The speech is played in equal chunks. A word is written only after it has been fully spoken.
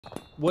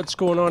What's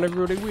going on,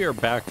 everybody? We are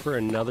back for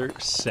another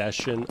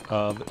session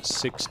of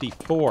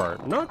 64.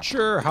 Not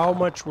sure how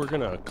much we're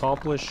going to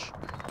accomplish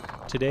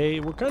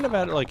today. We're kind of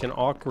at like an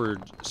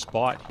awkward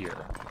spot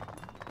here.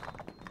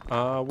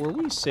 Were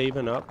we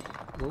saving up?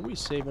 Were we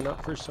saving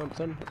up for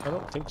something? I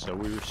don't think so.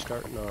 We were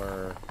starting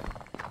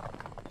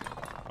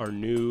our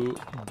new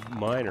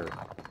miner.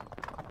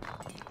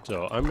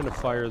 So I'm going to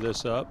fire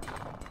this up.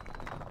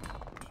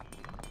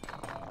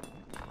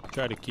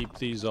 Try to keep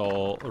these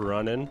all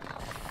running.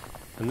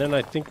 And then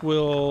I think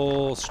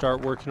we'll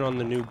start working on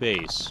the new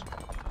base.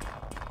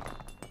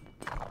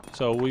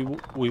 So we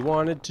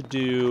wanted to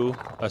do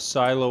a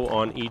silo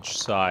on each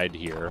side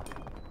here.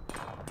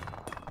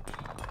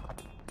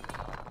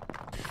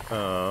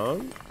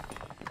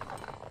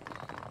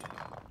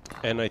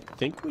 And I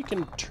think we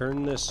can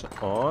turn this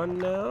on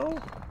now.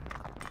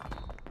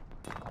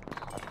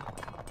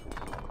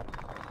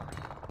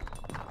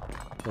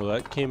 Well,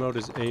 that came out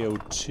as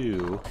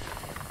AO2.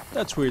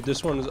 That's weird.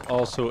 This one is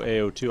also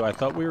AO2. I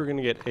thought we were going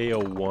to get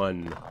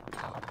AO1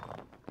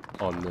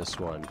 on this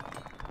one.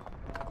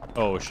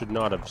 Oh, should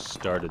not have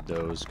started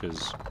those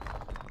because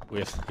we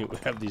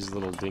have these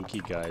little dinky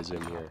guys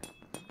in here.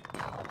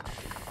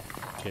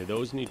 Okay,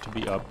 those need to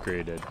be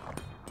upgraded.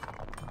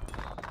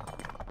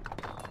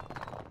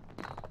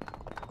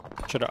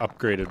 Should have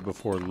upgraded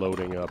before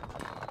loading up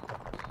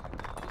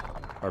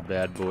our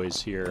bad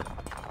boys here.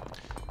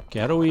 Okay,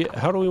 how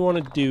do we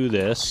want to do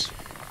this?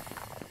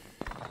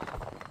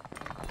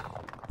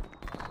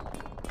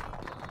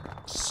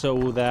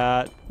 So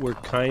that we're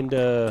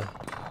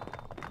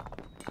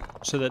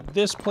so that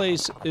this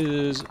place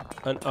is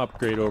an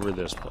upgrade over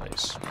this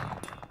place.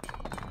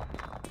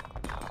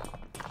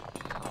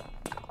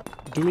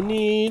 Do we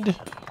need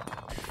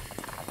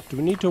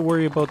to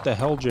worry about the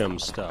hell gem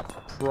stuff?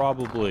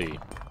 Probably.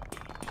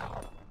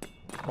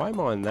 Why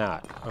am I on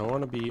that? I want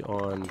to be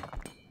on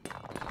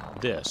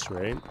this,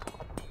 right?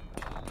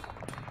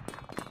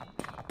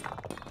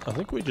 I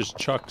think we just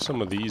chuck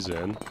some of these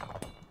in.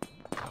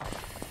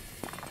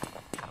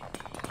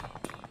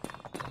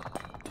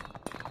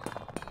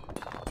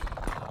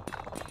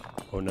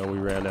 Oh no, we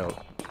ran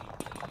out.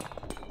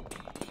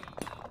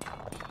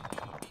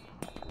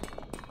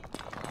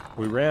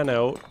 We ran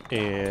out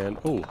and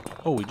oh,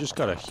 we just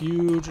got a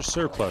huge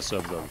surplus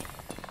of them.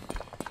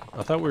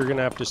 I thought we were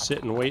gonna have to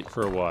sit and wait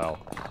for a while.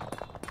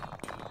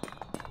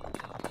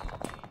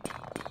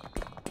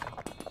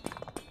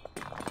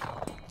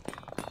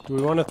 Do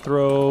we want to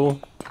throw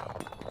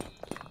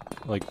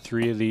like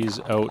 3 of these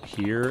out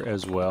here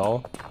as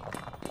well?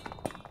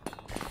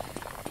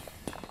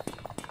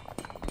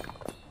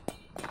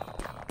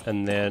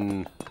 And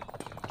then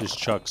just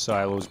chuck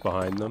silos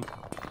behind them.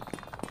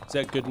 Is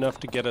that good enough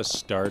to get us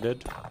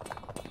started?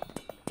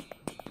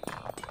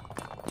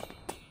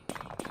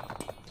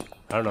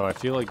 I don't know. I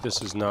feel like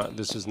this is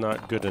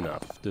not good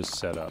enough, this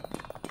setup.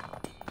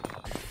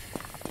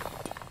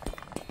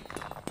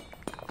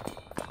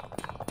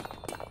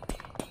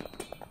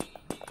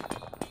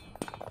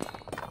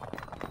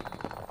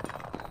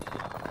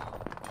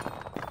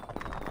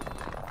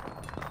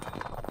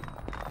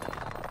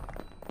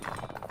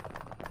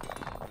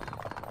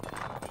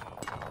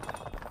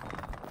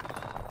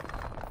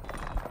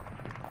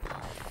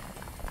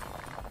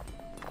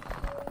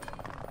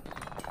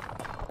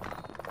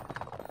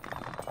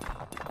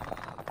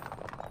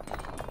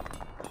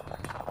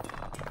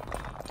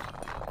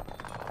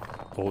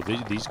 Oh,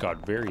 these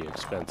got very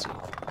expensive.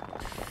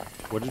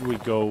 What did we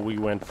go? We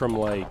went from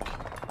like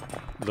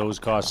those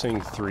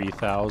costing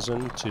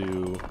 3,000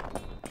 to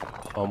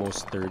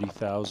almost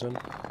 30,000.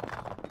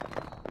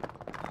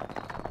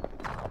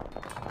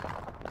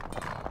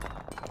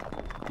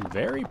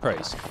 Very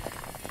pricey.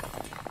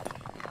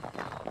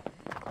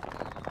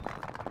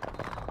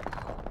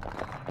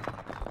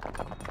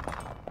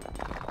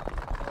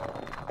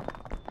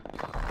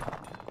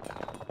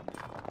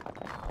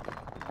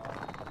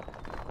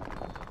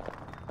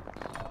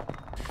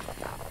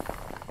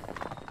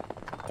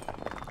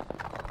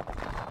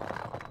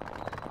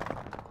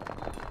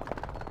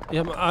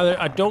 Yeah,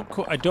 I don't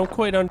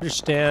quite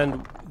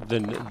understand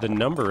the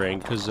numbering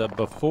because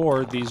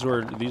before these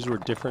were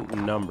different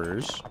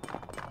numbers,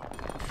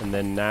 and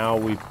then now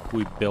we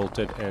built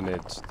it and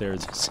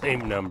there's the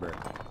same number.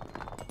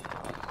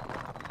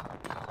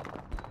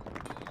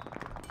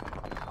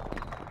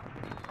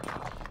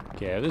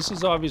 Okay, this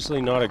is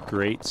obviously not a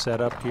great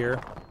setup here.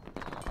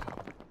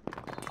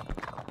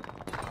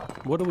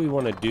 What do we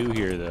want to do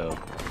here though?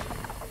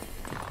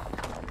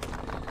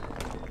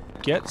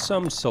 Get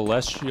some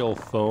celestial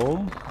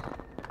foam?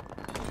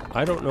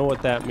 I don't know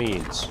what that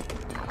means.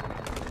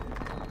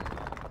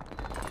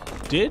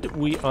 Did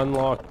we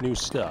unlock new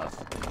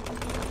stuff?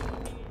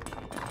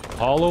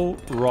 Hollow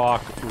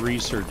Rock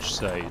Research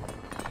Site.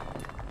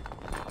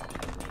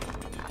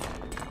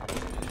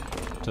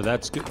 So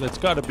that's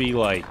got to be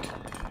like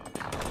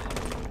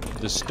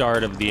the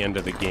start of the end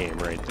of the game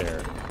right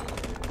there.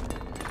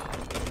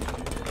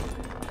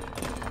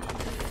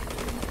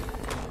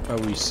 Are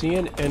we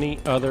seeing any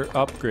other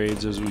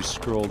upgrades as we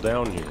scroll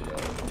down here, though?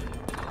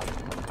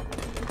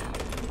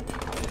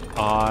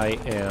 I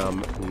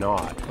am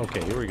not.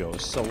 Okay, here we go.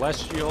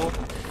 Celestial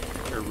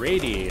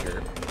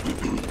Irradiator.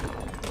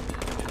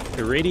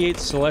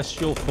 Irradiates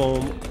celestial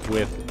foam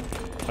with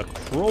a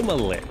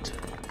chromolit,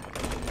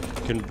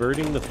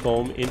 converting the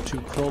foam into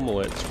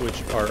chromoliths,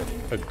 which are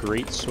a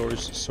great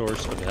source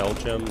of hell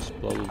gems,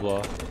 blah blah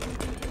blah,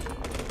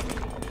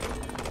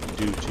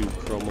 due to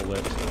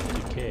chromolith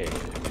decay.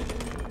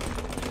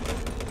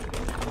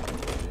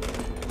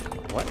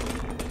 What?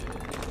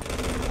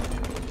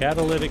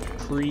 Catalytic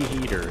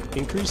preheater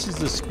increases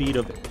the speed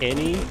of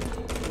any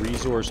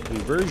resource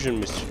conversion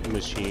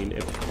machine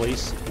if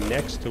placed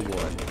next to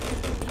one.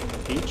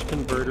 Each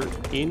converter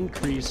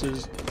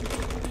increases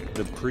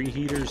the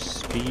preheater's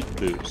speed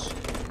boost.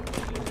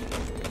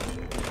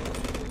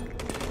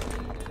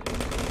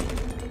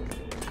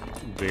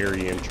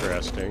 Very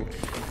interesting.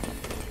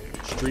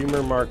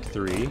 Streamer Mark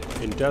III,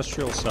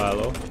 industrial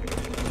silo.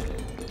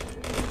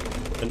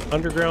 An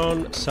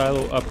underground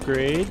silo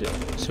upgrade,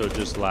 so it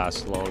just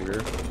lasts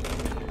longer.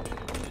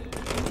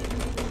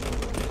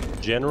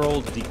 General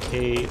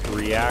decay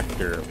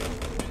reactor.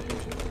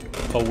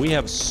 Oh, we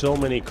have so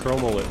many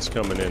chromoliths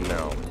coming in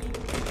now.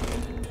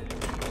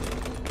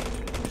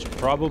 Should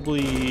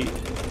probably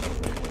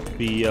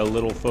be a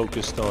little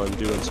focused on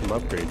doing some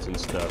upgrades and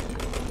stuff.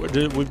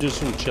 We've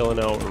just been chilling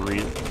out,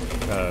 reading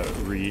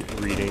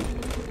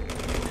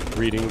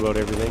about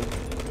everything.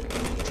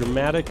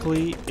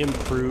 Dramatically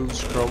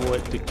improves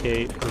chromolith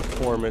decay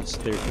performance.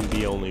 There can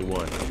be only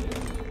one.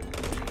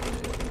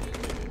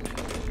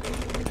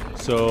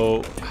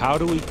 So, how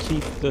do we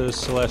keep the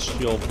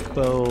celestial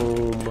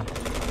foam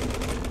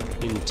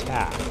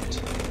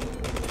intact?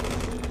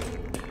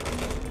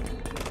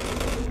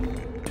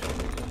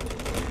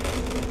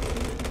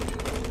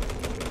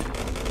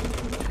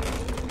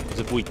 Because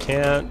if we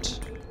can't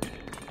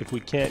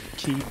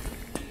keep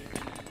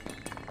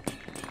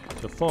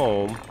the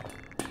foam,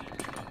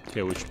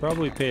 okay, we should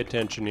probably pay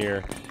attention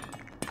here.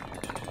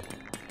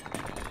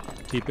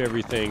 Keep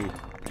everything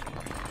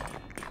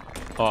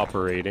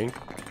operating.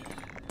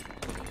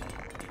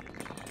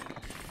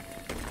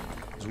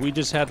 We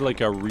just had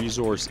like a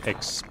resource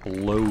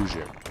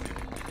explosion.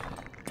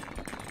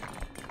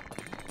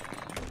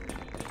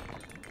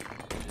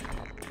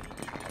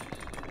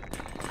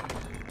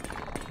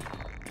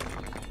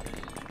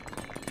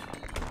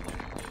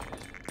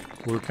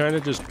 We're kind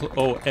of just...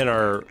 oh, and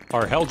our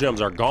hell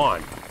gems are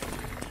gone.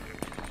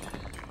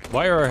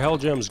 Why are our hell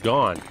gems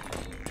gone?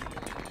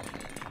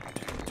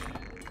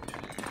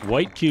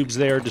 White cubes,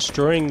 they are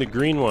destroying the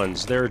green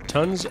ones. There are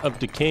tons of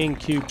decaying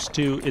cubes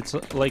too. It's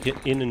like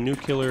in a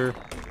nuclear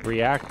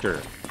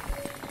reactor.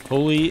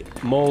 Holy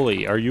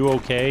moly, are you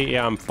okay?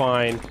 Yeah, I'm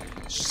fine.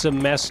 It's just a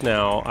mess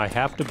now. I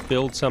have to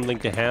build something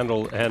to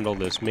handle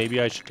this.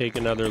 Maybe I should take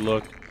another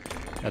look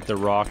at the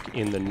rock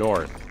in the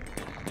north.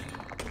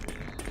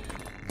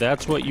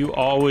 That's what you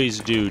always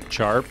do,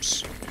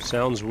 Charps.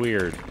 Sounds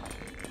weird.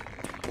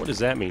 What does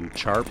that mean,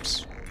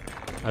 Charps?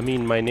 I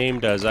mean, my name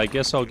does. I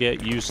guess I'll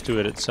get used to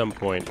it at some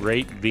point.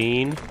 Right,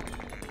 Bean?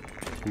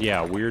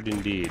 Yeah, weird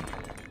indeed.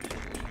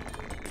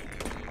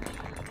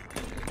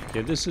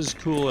 Okay, this is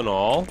cool and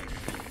all,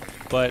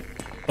 but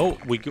oh,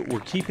 we're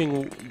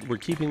keeping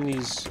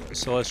these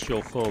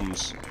celestial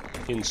foams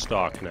in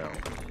stock now.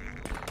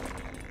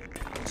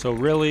 So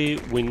really,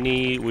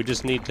 we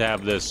just need to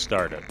have this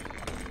started.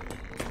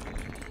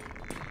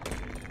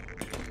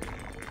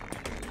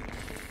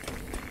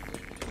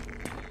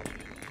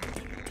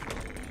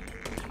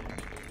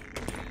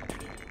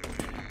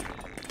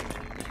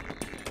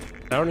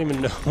 I don't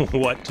even know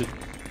what to...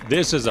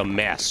 This is a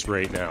mess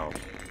right now.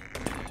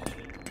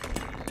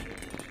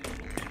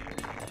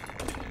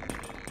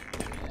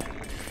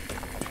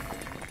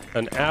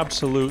 An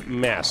absolute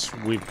mess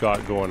we've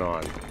got going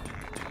on.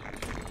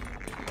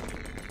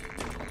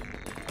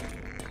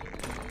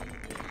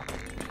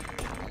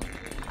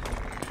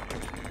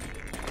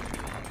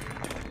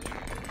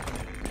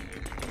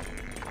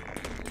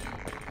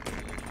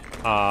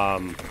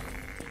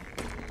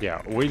 Yeah,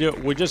 we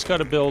just got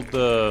to build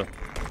the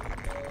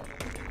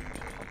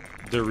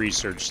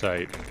research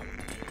site.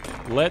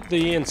 Let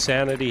the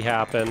insanity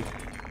happen.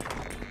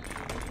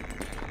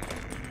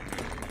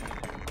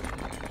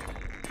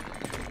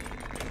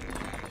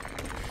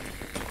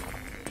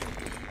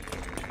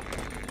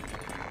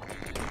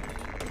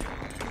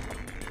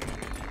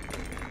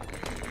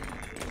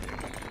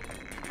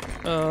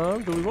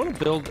 Do we want to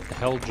build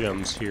hell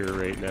gems here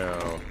right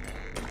now?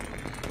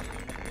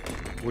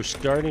 We're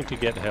starting to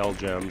get hell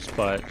gems,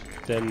 but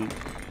then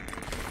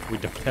we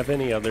don't have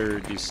any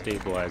other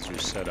destabilizers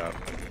set up.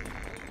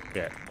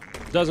 Okay,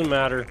 doesn't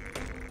matter.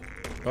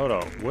 Oh no,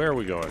 where are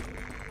we going?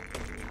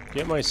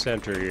 Get my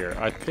center here.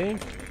 I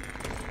think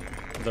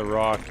the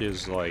rock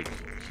is like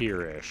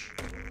here-ish.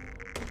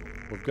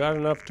 We've got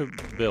enough to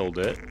build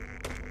it.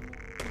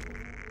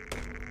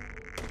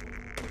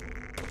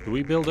 Do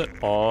we build it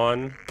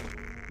on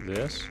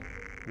this?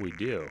 We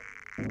do.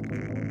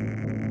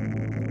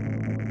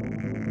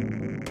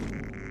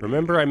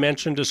 Remember I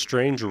mentioned a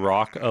strange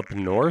rock up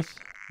north?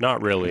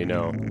 Not really,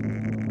 no.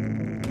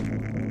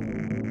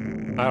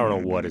 I don't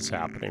know what is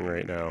happening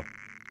right now.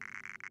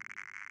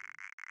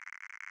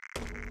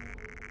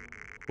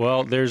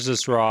 Well, there's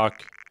this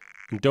rock.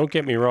 And don't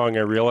get me wrong,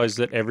 I realize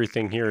that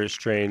everything here is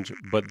strange,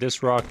 but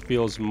this rock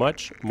feels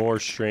much more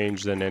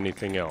strange than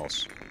anything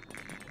else.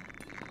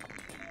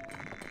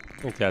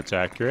 I think that's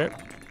accurate.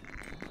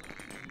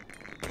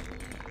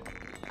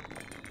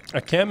 I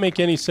can't make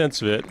any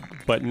sense of it,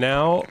 but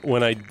now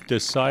when I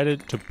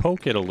decided to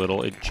poke it a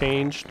little, it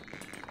changed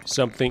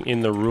something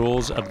in the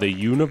rules of the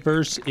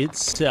universe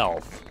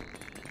itself.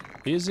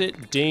 Is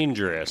it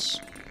dangerous?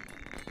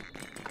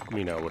 I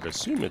mean, I would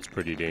assume it's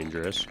pretty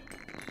dangerous.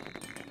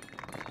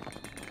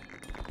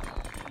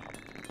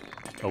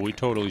 Oh, we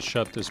totally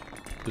shut this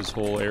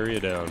whole area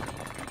down.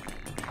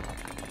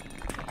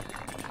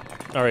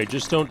 Alright,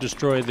 just don't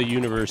destroy the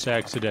universe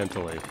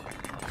accidentally.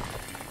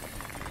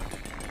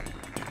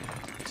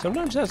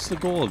 Sometimes that's the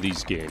goal of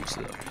these games,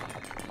 though.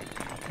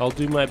 I'll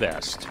do my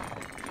best.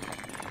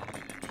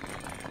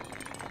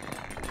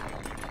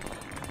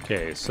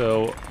 Okay,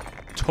 so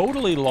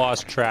totally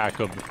lost track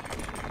of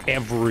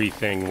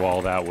everything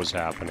while that was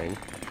happening.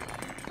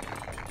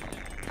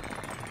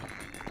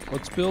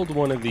 Let's build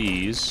one of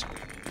these.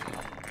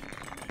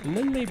 And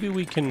then maybe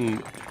we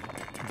can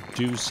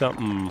do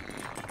something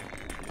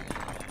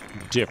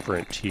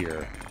different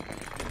here.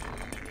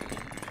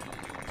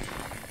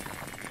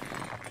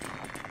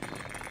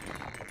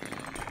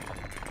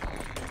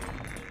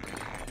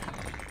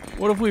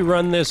 What if we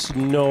run this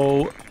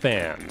no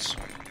fans?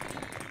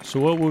 So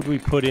what would we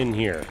put in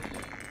here?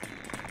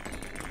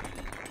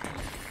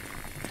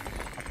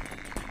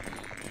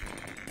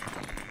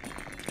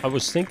 I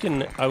was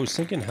thinking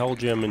hell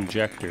gem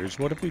injectors.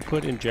 What if we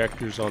put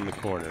injectors on the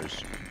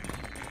corners?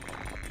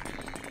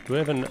 Do we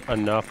have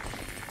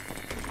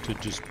enough to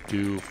just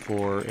do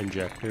 4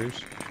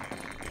 injectors?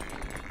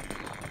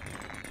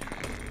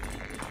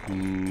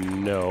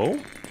 No.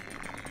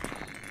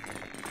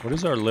 What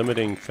is our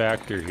limiting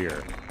factor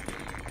here?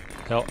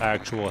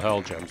 Actual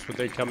hell gems, but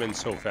they come in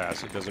so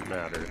fast it doesn't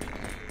matter.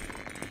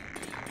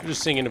 I'm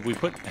just thinking if we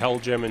put hell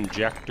gem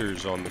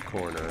injectors on the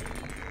corner.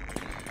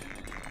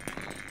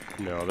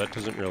 No, that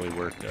doesn't really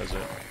work, does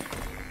it?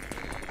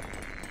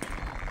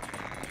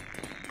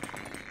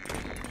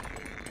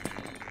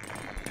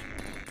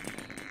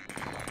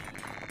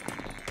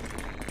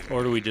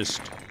 Or do we just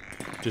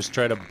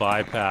try to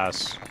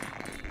bypass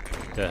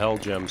the hell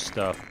gem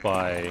stuff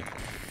by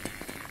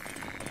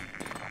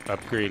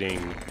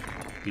upgrading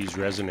these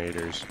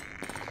resonators?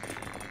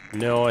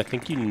 No, I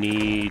think you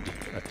need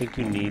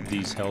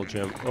these hell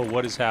gem. Oh,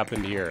 what has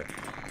happened here?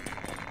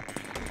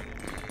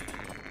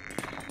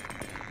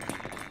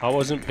 I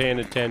wasn't paying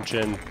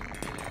attention.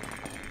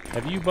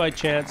 Have you by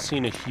chance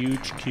seen a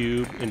huge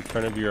cube in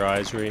front of your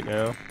eyes right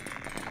now?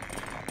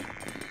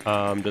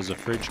 Does a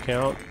fridge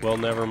count? Well,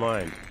 never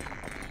mind.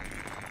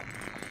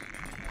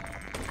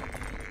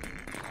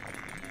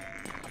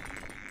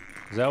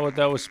 Is that what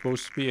that was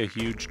supposed to be? A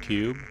huge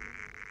cube?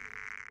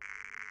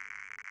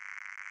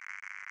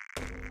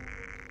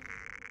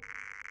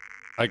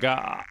 I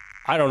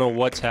don't know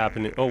what's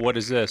happening. Oh, what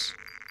is this?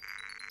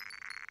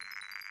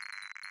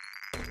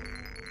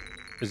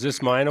 Is this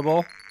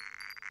mineable?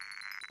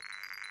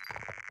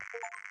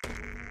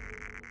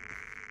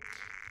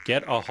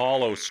 Get a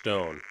hollow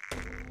stone.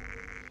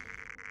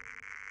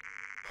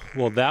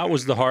 Well, that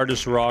was the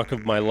hardest rock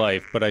of my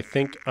life, but I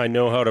think I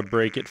know how to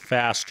break it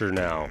faster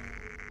now.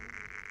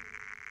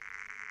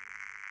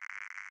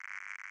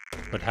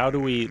 But how do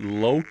we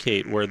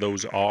locate where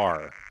those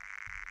are?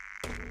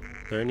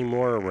 Are there any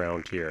more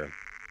around here?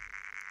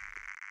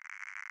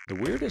 The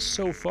weirdest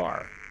so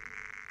far.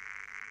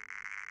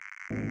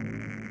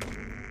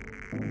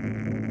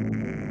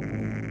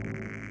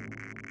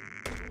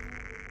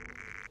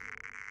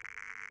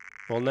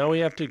 Well, now we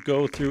have to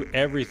go through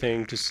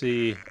everything to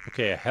see...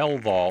 Okay, a hell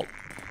vault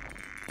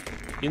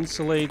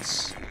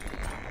insulates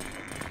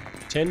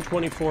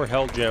 1024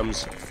 hell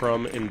gems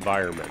from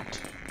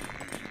environment.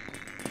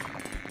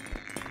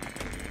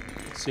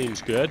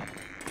 Seems good.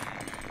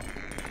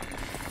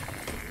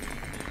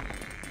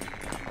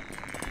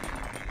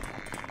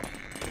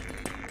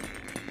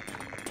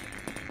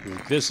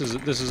 This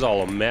is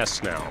all a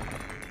mess now.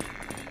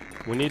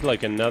 We need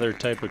like another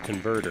type of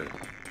converter.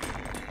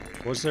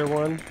 Was there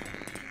one?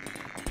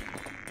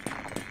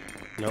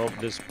 Nope,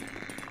 this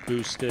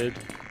boosted.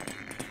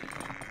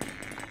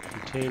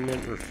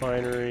 Containment,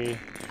 refinery.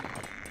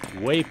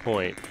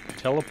 Waypoint.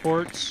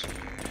 Teleports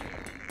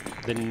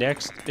the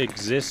next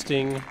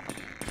existing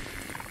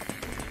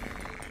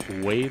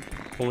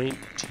waypoint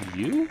to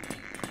you?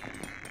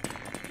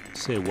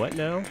 Say what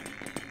now?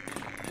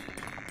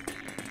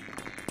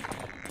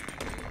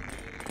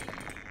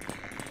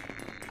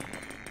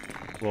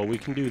 Well, we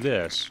can do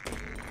this.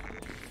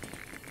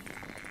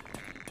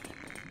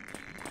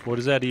 What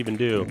does that even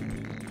do?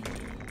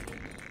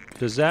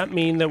 Does that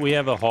mean that we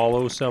have a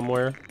hollow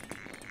somewhere?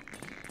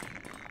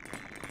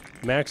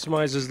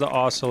 Maximizes the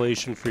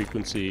oscillation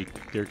frequency.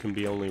 There can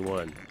be only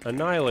one.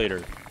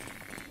 Annihilator.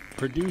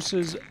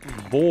 Produces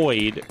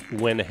void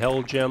when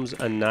hell gems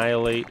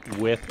annihilate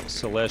with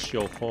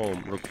celestial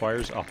foam.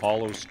 Requires a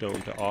hollow stone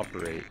to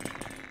operate.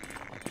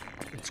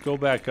 Let's go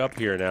back up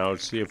here now and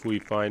see if we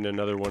find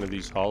another one of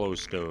these hollow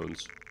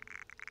stones.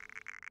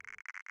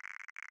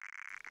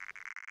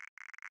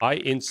 I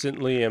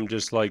instantly am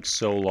just like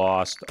so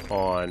lost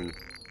on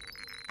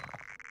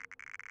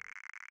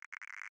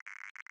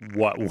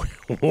what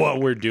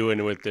we're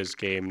doing with this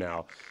game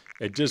now.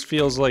 It just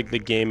feels like the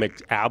game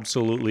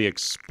absolutely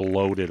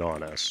exploded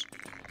on us.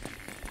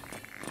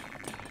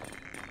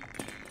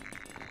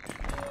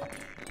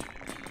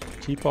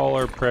 Keep all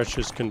our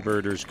precious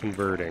converters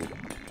converting.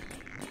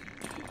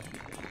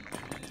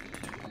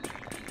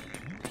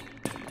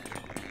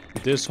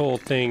 This whole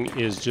thing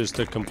is just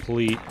a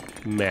complete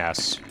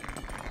mess.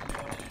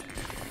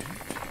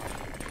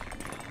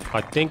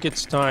 I think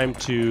it's time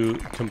to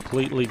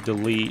completely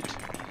delete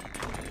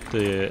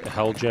the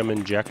hell gem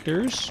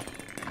injectors.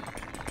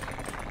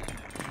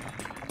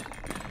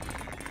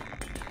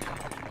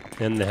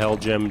 And the hell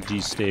gem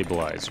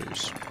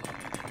destabilizers.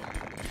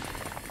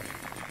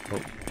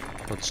 Oh,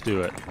 let's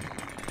do it.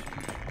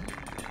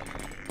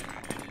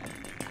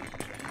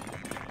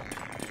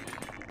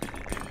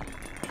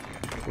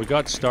 We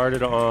got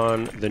started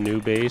on the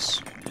new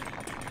base.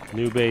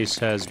 New base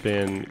has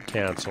been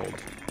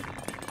canceled.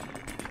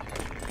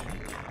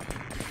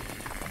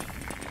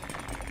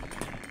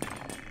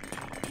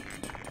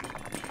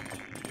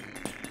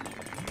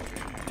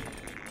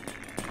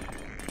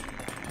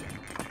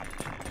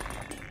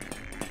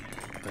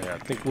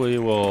 I think we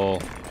will...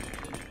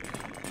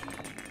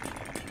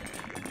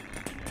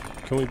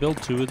 Can we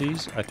build 2 of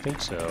these? I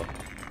think so.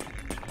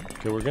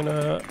 Okay, we're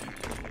gonna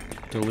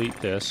delete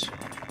this.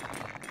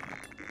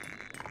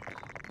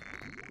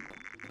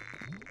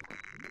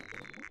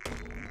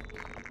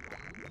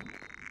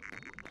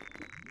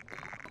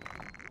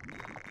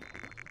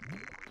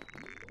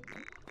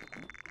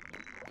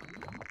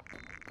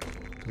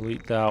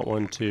 Delete that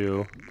one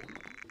too.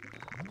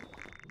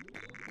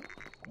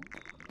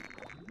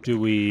 Do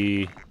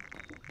we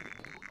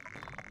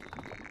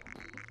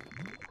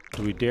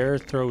dare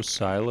throw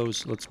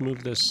silos? Let's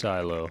move this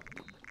silo.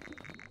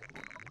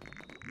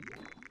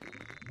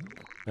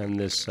 And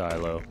this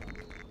silo.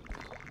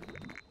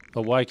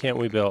 But why can't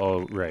we build...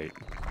 Oh, right.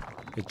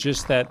 It's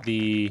just that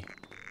the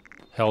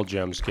hell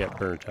gems get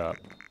burnt up.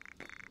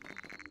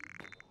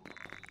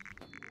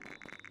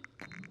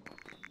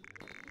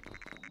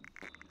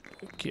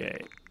 Okay.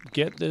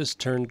 Get this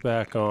turned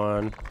back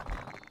on.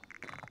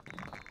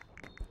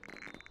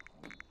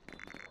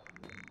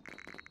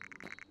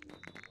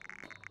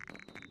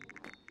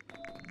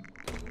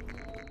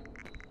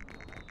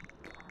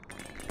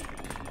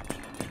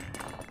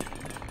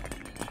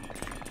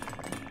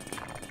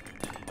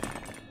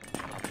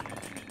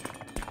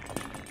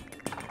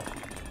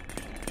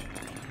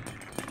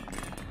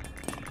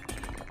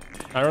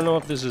 I don't know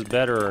if this is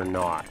better or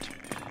not.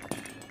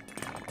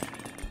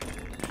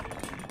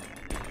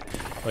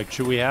 Like,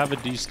 should we have a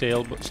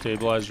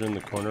destabilizer in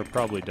the corner?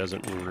 Probably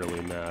doesn't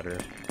really matter.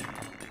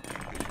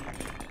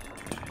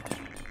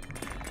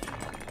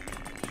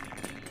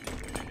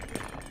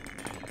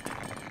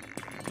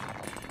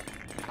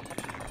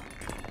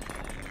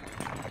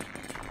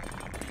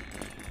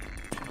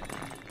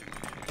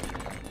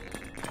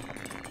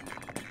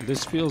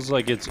 This feels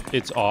like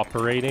it's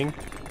operating,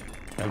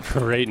 and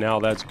for right now,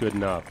 that's good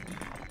enough.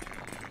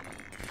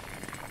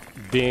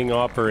 Being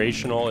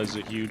operational is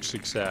a huge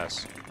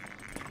success.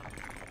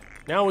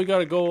 Now we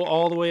gotta go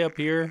all the way up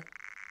here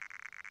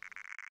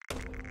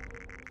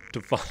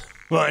to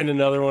find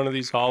another one of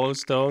these hollow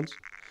stones.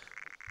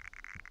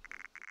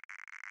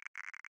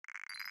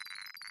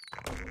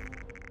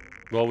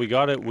 Well, we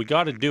gotta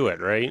do it,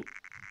 right?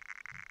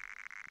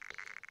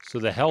 So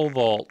the Hell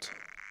Vault,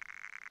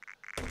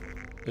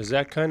 is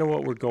that kind of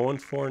what we're going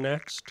for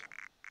next?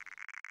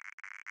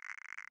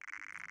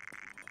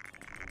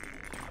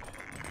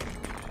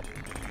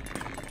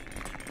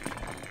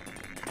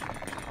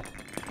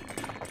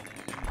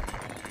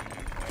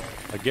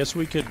 I guess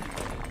we could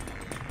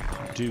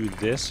do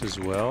this as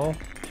well.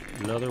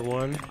 Another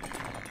one.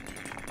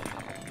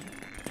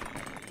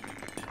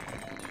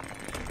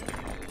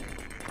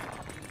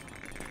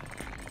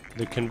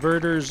 The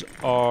converters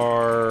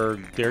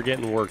they're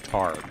getting worked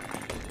hard.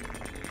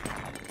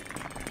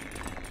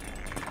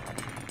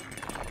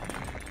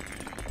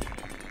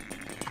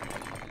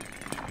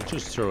 Let's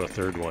just throw a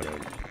third one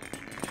in.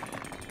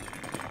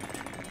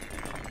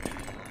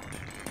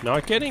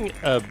 Not getting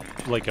a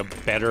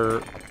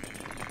better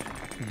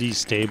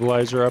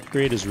destabilizer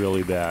upgrade is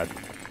really bad.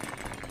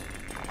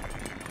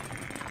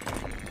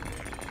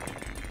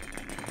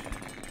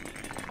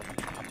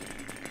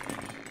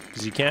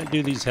 Because you can't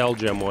do these hell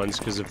gem ones,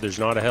 because if there's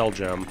not a hell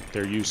gem,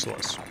 they're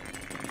useless.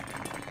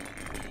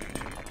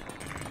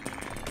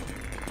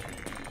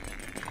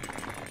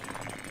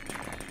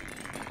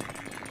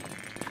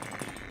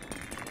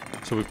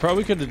 So we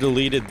probably could have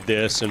deleted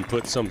this and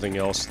put something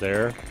else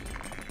there.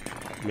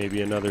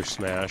 Maybe another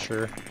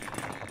smasher.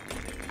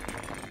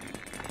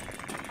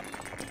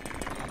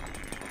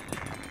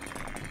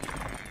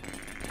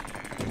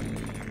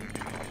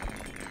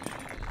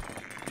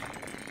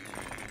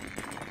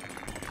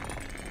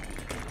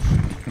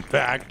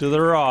 back to the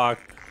rock.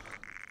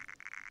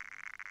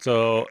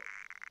 So,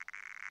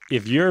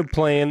 if you're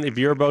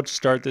about to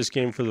start this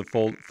game for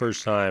the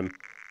first time,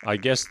 I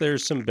guess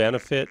there's some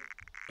benefit.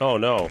 Oh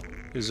no,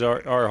 is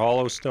our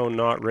hollow stone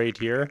not right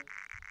here?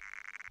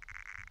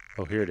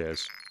 Oh, here it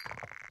is.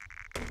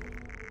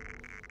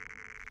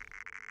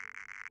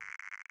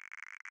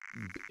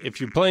 If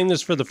you're playing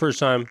this for the first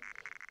time,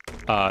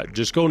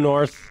 just go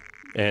north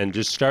and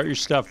just start your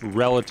stuff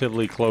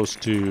relatively close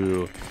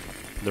to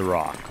the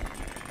rock.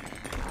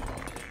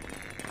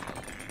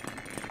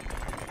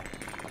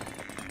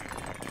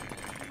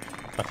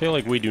 I feel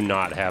like we do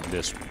not have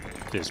this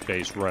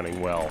base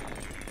running well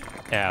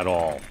at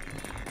all.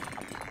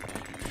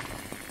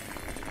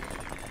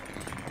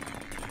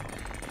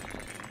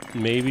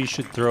 Maybe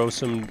should throw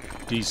some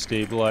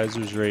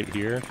destabilizers right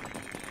here.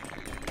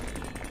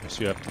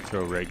 So you have to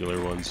throw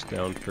regular ones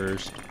down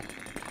first.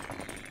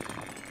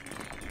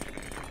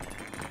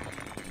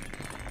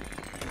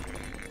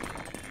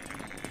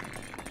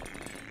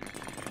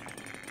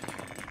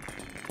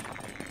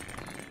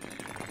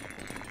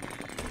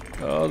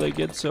 Oh, they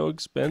get so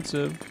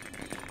expensive.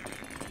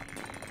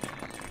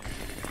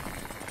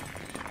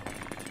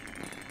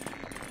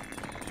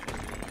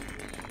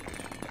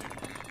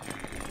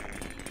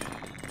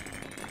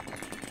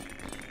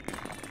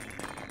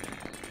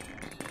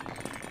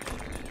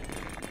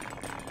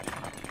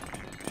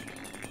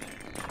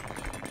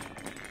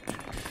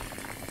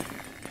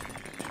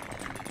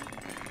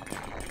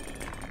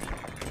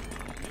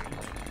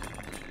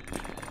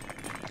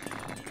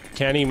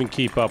 Can't even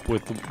keep up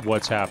with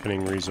what's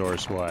happening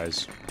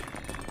resource-wise.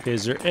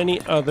 Is there any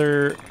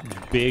other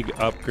big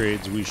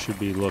upgrades we should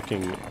be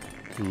looking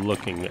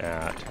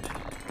at?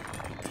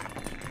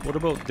 What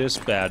about this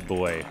bad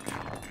boy?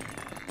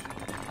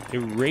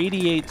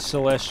 Irradiate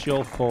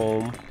celestial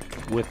foam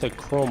with a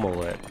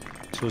chromolit.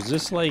 So is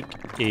this like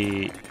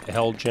a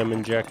hell gem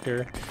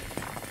injector?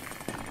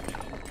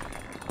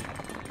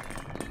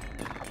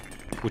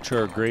 Which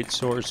are a great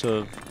source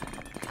of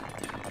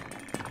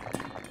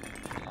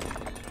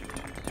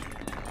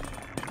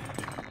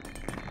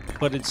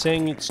but it's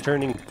saying it's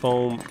turning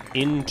foam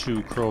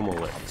into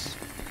chromoliths.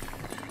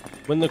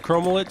 When the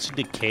chromoliths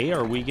decay,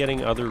 are we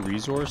getting other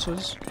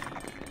resources?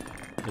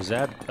 Is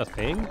that a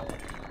thing?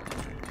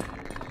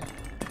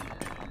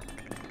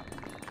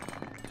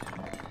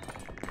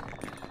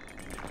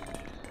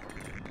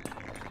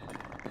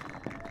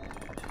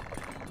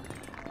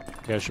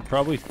 Yeah, I should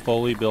probably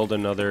fully build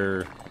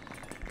another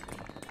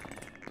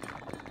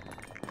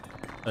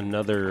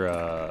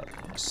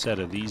set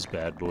of these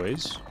bad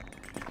boys.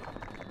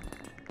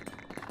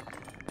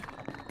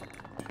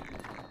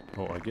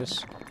 Oh, I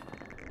guess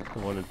I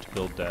wanted to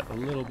build that a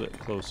little bit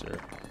closer.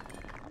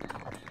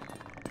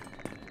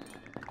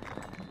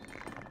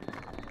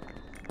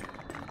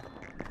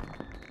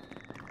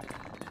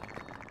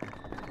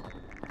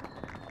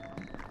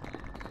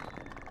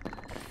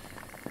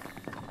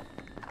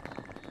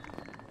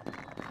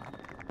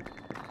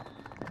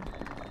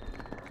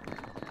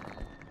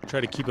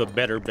 Try to keep a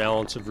better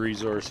balance of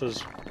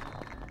resources.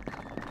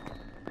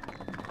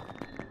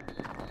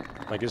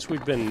 I guess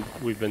we've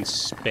been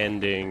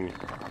spending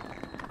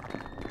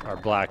our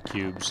black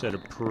cubes at a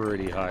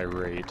pretty high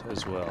rate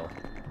as well.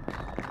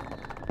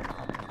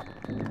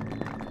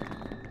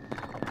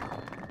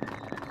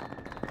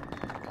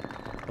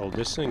 Oh,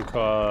 this thing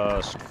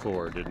cost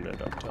 4, didn't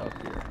it, up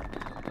top here?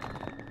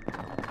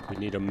 We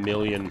need a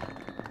million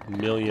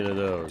of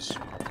those.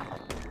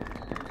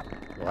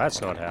 Well, that's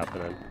not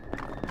happening.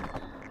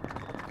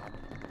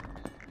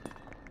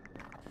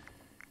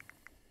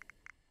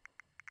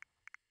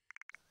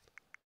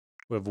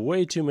 We have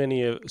way too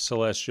many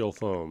celestial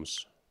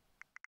foams.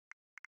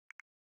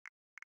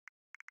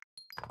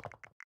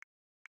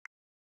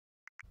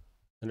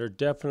 And are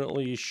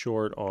definitely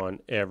short on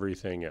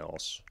everything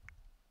else.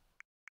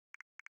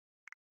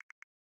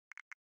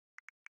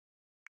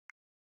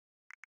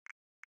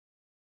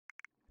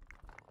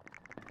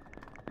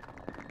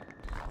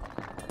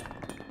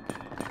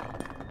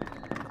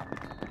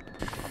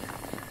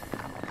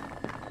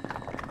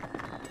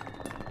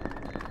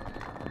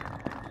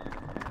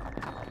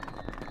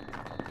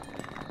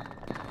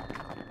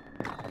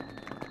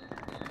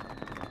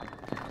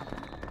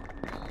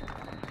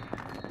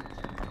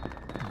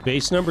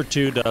 Base number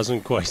 2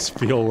 doesn't quite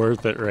feel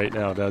worth it right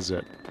now, does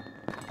it?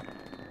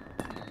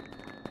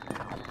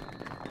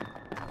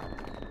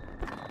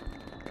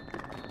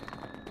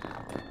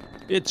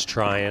 It's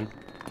trying.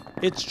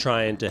 It's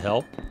trying to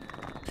help.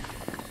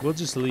 We'll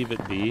just leave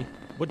it be.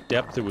 What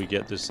depth did we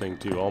get this thing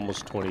to?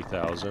 Almost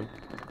 20,000.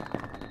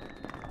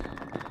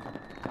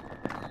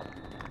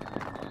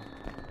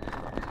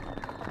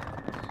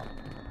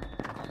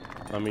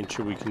 I mean,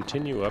 should we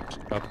continue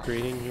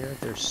upgrading here?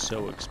 They're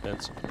so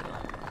expensive now.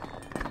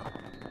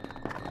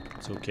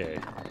 It's okay.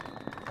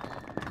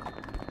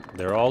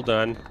 They're all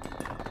done.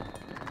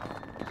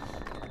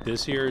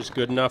 This here is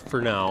good enough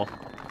for now.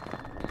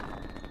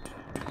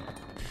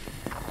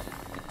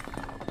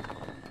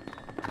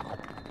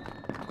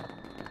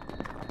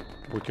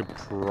 We could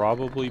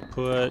probably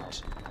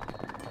put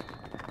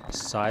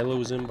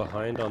silos in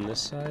behind on this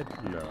side?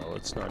 No,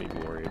 let's not even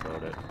worry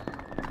about it.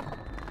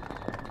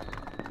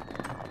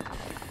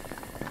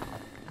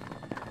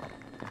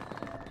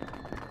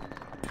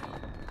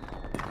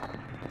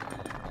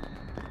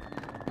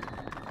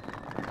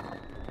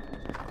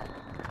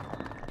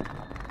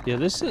 Yeah,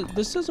 this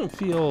doesn't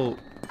feel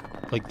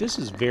like this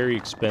is very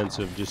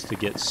expensive just to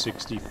get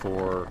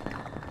 64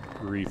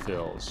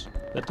 refills.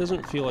 That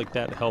doesn't feel like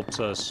that helps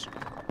us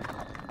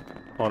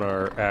on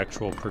our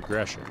actual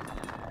progression.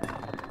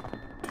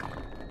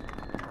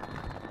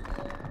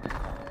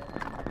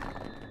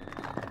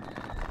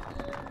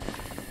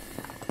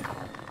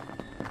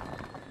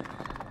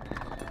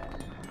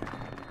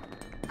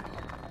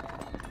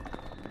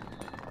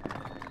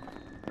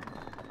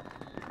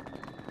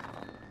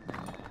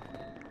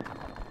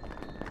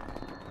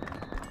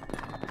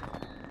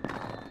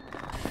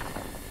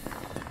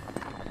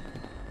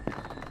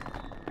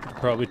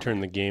 Probably turn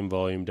the game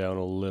volume down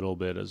a little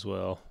bit as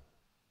well.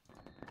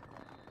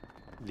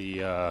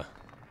 I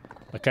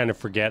kind of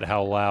forget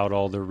how loud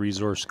all the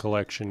resource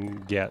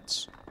collection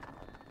gets.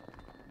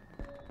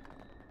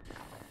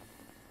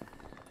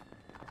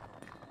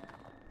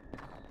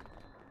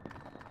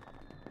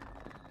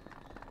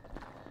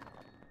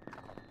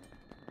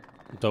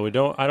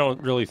 Though I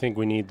don't really think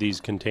we need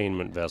these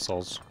containment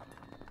vessels.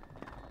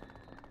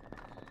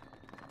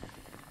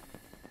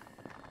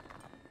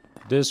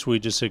 This we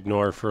just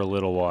ignore for a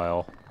little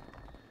while.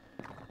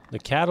 The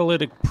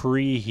catalytic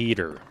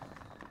preheater.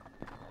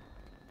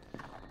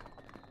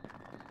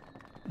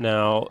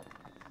 Now,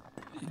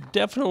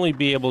 definitely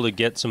be able to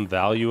get some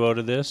value out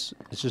of this.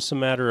 It's just a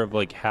matter of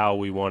like how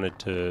we wanted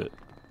to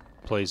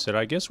place it.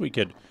 I guess we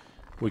could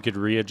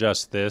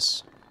readjust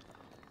this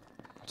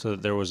so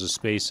that there was a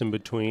space in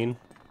between,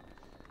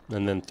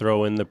 and then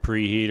throw in the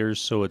preheaters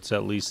so it's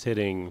at least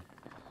hitting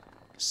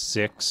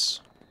six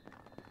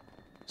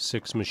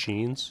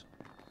machines.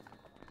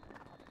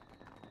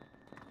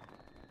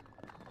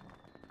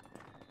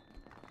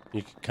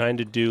 You could kind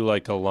of do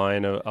like a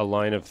line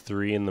of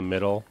 3 in the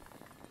middle,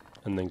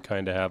 and then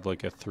kind of have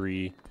like a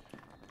 3,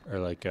 or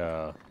like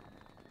a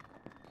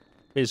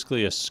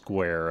basically a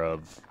square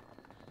of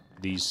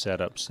these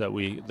setups that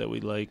we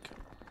like.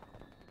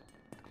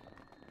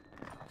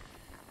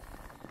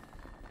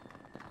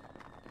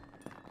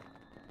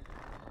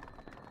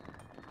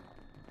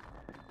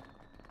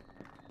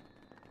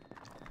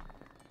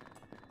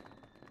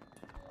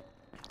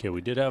 Okay, we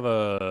did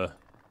have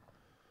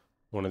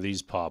one of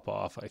these pop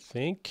off, I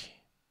think.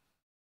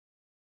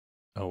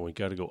 Oh, we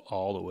got to go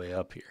all the way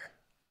up here.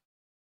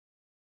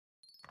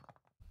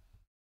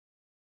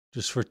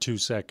 Just for 2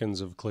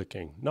 seconds of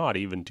clicking. Not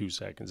even 2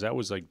 seconds. That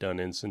was like done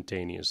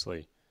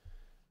instantaneously.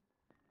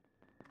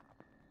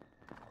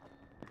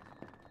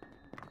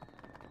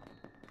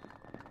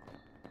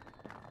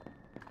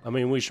 I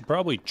mean, we should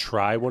probably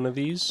try one of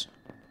these.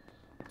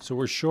 So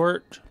we're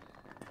short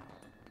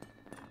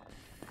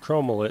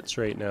chromoliths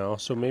right now,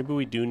 so maybe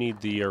we do need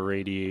the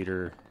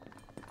irradiator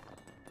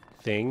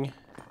thing.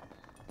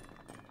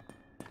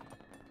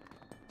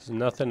 There's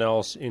nothing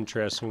else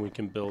interesting we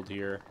can build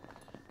here.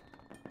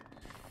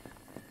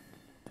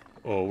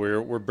 Oh,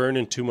 we're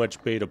burning too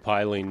much beta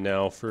pilene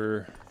now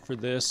for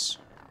this.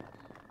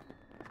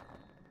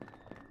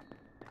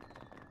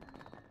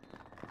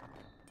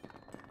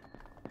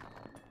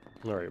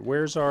 All right,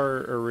 where's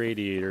our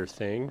irradiator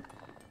thing?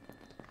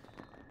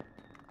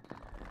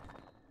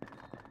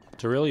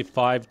 It's really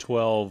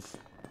 512.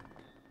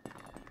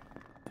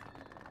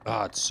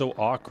 Ah, it's so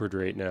awkward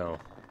right now.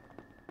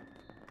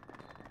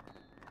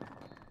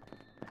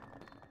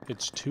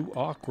 It's too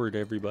awkward,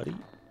 everybody.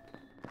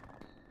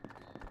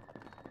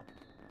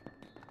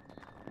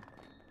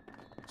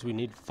 So we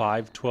need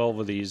 512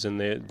 of these, and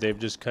they've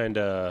just kind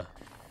of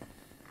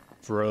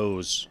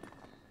froze.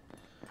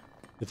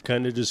 They've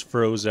kind of just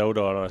froze out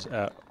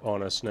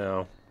on us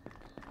now.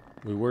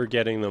 We were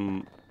getting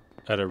them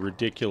at a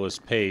ridiculous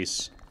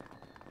pace,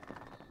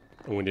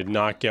 and we did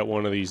not get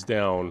one of these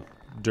down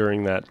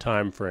during that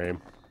time frame,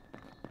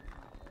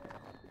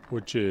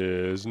 which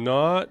is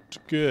not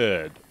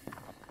good.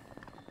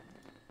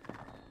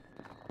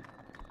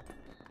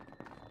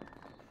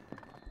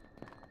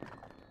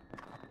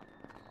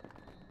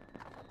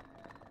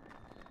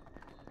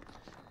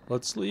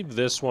 Let's leave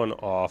this one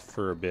off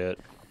for a bit.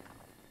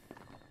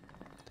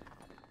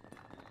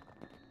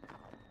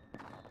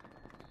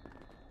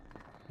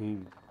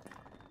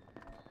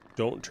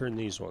 Don't turn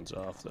these ones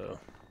off, though.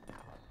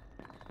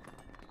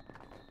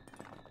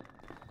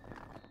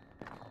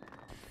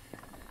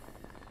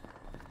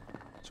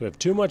 So we have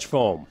too much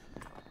foam.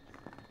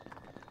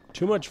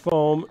 Too much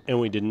foam, and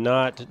we did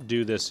not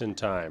do this in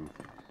time.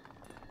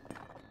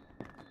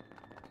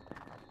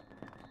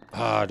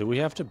 Ah, do we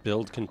have to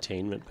build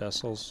containment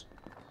vessels?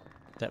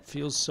 That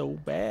feels so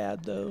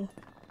bad, though.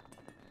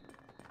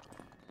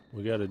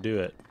 We gotta do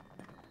it.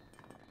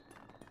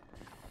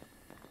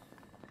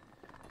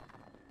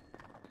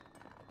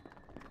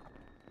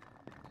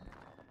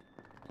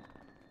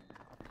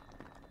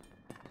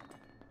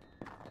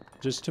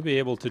 Just to be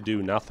able to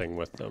do nothing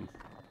with them.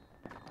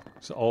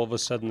 all of a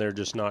sudden they're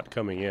just not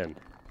coming in.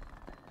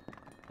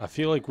 I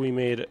feel like we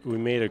made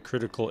a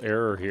critical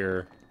error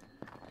here,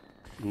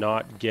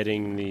 not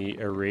getting the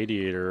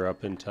irradiator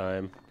up in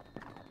time.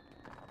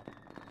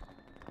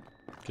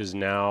 Because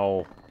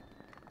now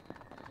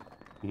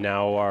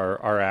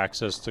our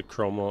access to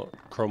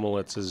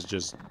chromoliths is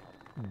just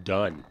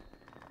done.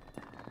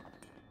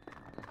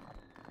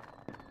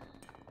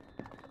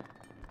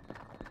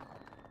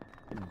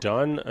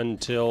 Done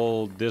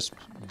until this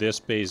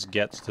base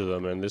gets to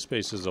them, and this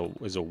base is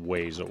a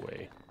ways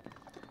away.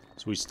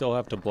 So we still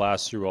have to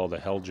blast through all the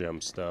hell gem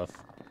stuff.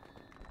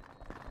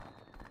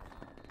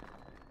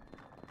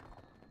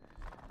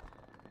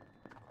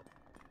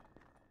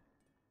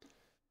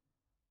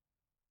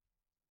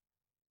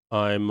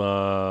 I'm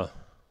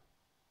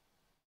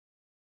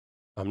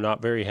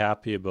not very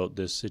happy about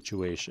this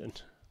situation.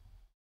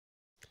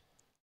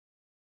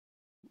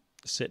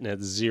 Sitting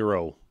at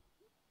 0.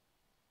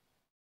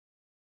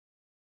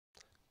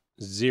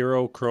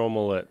 0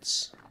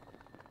 chromoliths.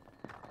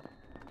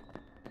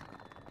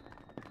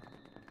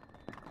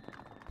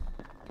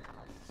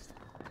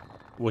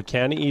 We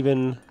can't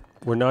even...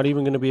 We're not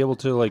even going to be able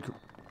to, like...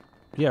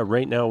 Yeah,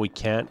 right now we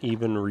can't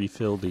even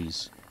refill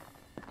these.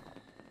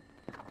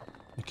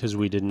 Because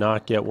we did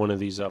not get one of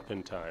these up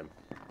in time.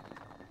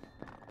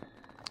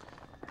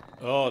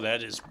 Oh,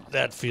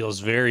 that feels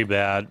very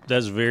bad.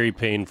 That's very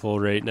painful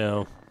right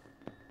now.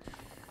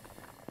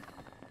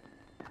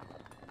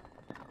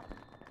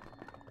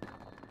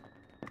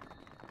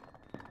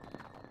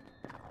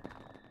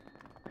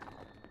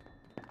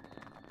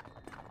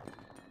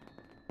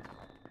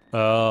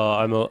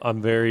 Oh,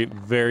 I'm very,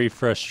 very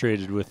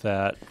frustrated with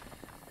that.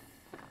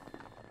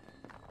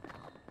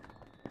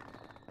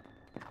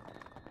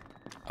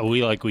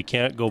 We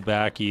can't go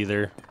back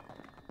either.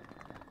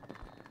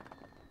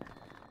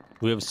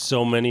 We have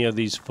so many of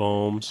these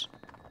foams.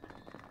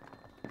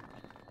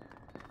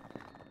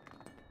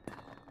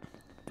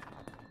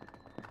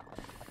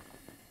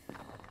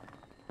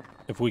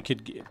 If we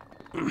could get...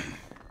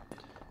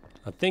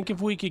 I think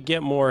if we could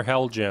get more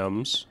hell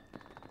gems,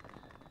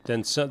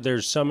 then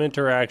there's some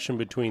interaction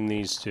between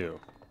these two.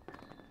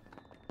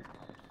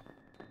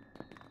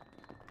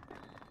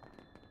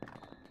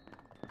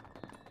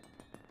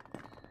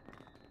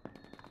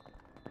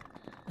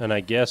 And I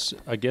guess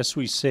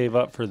we save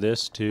up for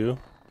this too.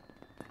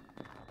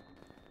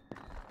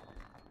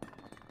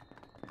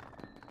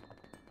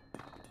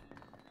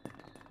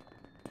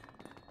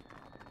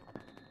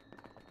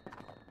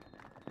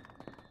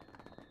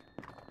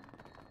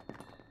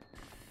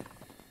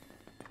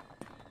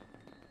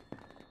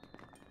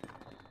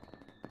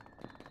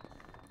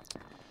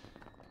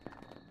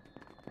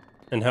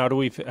 And how do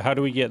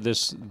we get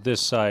this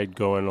side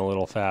going a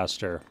little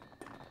faster?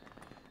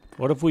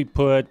 What if we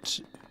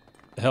put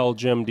hell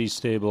gem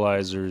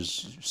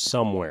destabilizers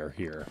somewhere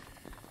here?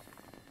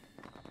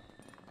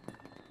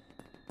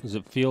 Because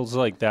it feels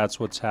like that's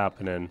what's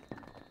happening.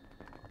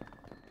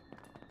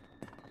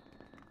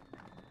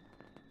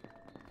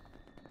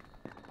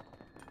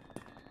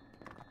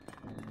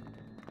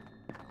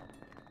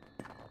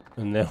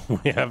 And then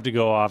we have to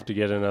go off to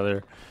get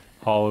another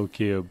hollow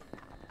cube.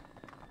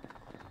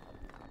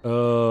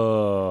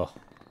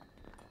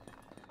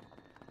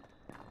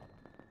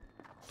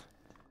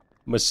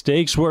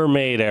 Mistakes were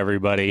made,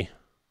 everybody.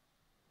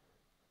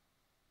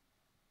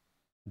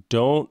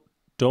 Don't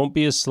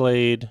be a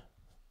Slade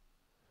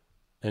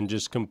and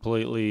just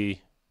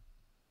completely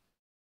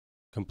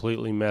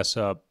mess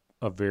up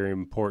a very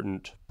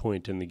important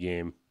point in the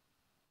game.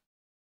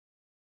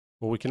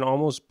 Well, we can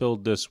almost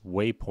build this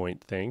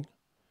waypoint thing.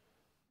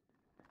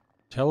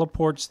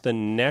 Teleports the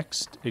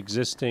next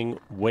existing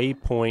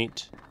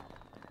waypoint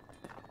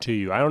to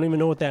you. I don't even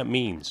know what that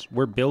means.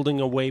 We're building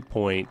a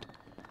waypoint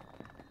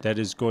that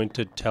is going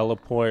to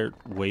teleport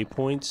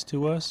waypoints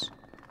to us.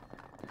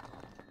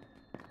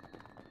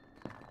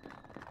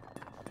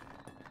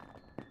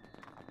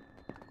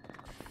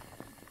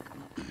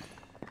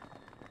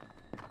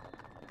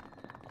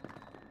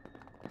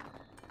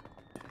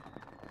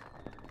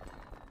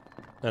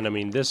 And I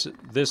mean, this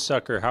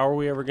sucker, how are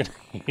we ever going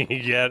to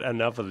get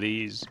enough of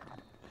these?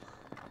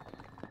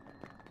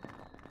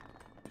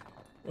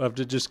 We'll have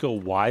to just go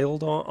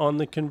wild on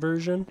the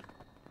conversion.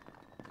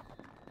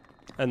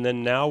 And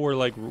then now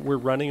we're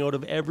running out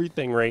of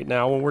everything right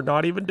now and we're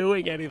not even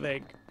doing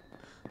anything.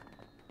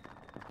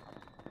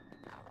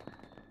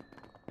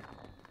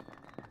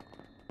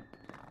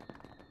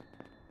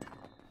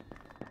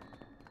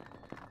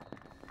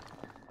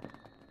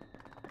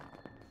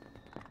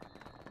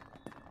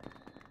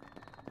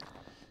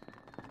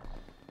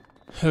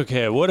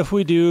 Okay, what if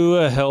we do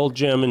a hell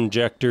gem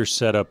injector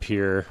setup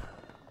here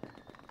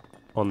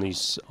on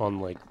these,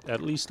 like,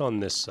 at least on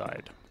this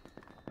side?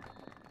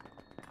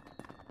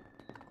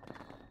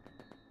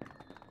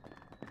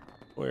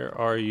 Where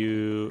are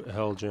you,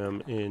 hell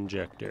gem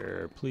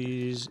injector?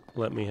 Please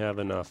let me have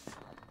enough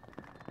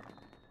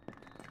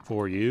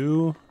for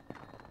you.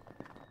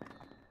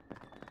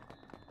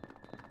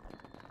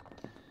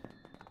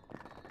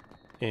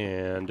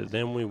 And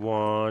then we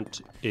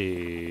want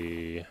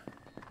a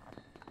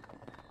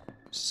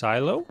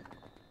silo.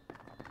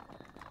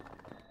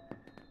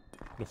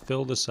 Gonna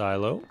fill the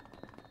silo.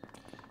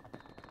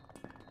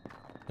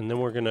 And then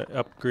we're gonna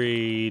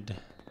upgrade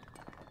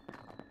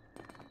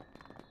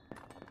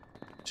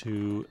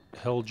to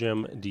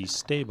Hellgem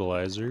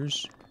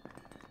destabilizers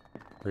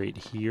right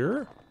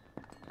here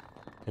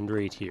and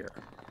right here.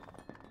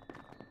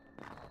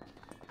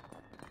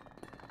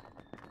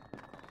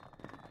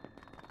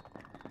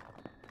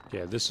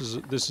 Yeah, this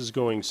is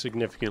going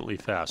significantly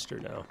faster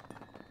now.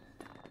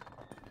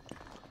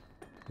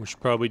 We should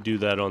probably do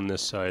that on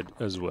this side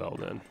as well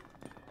then.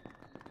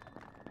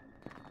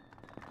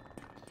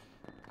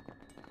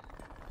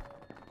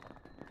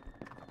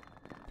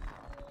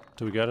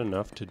 Do we got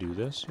enough to do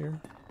this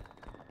here?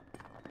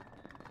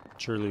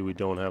 Surely we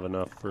don't have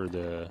enough for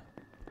the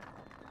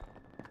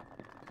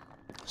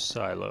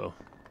silo.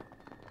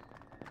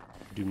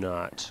 Do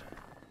not.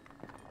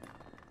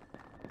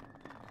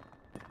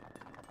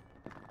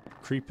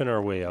 Creeping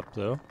our way up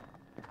though.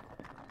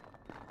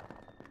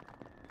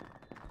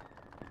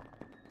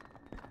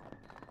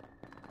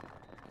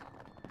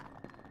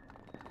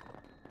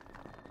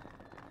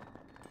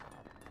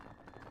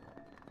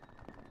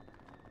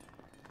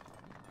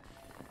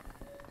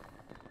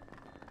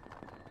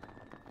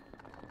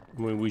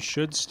 I mean, we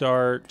should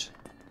start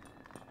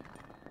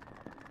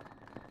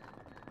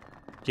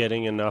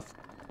getting enough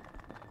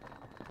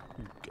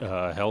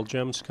hell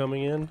gems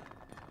coming in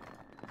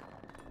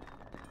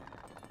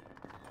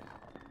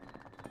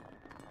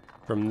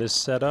from this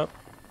setup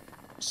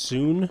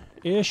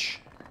soon-ish.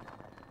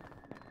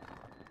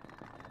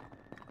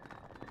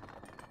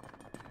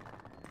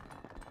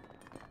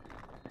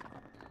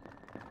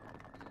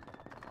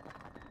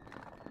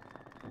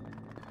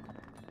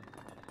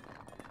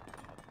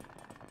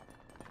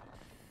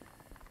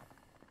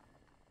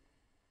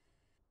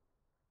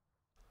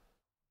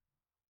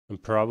 And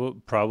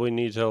probably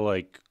need to,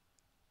 like,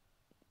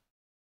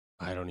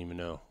 I don't even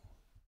know.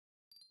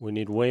 We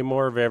need way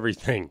more of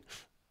everything.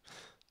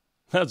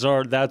 That's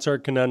our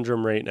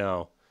conundrum right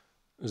now.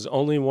 There's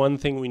only one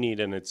thing we need,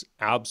 and it's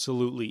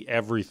absolutely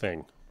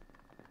everything.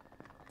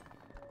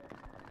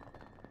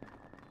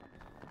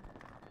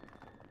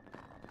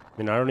 I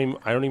mean, I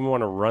don't even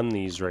want to run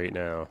these right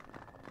now.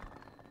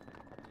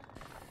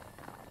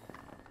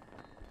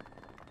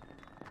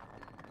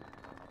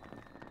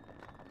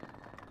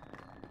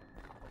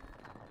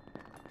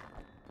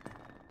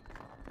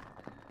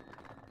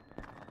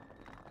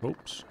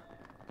 Oops.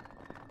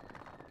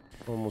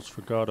 Almost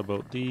forgot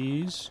about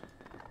these.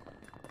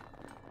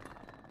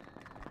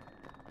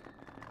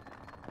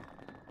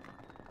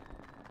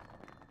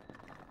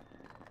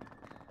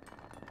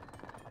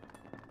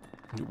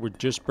 We're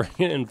just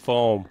bringing in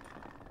foam.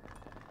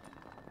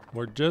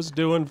 We're just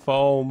doing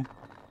foam.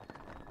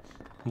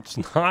 It's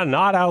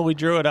not how we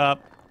drew it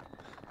up.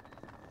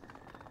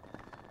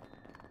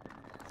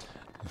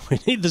 We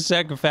need the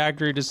second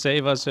factory to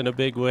save us in a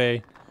big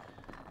way.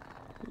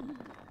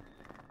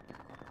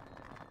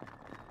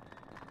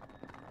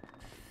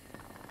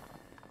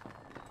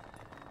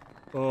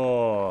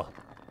 Oh,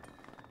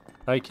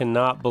 I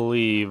cannot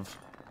believe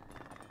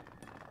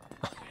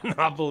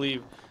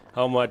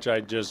how much I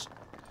just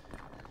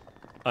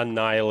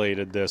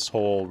annihilated this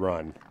whole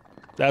run.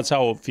 That's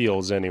how it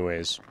feels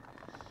anyways.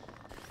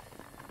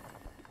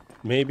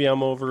 Maybe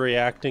I'm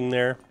overreacting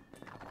there.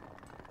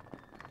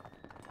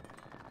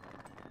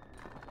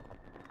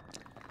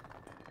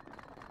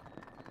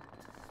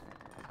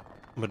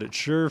 But it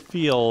sure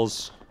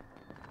feels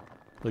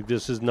like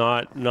this is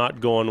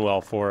not going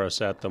well for us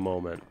at the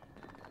moment.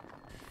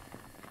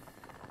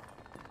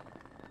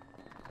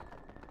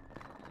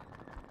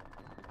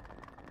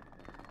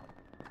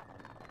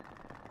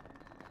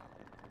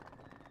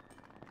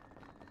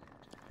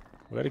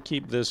 We got to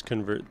keep this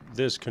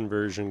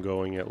conversion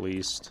going at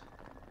least.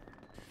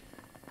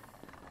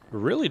 It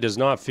really does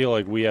not feel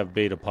like we have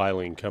beta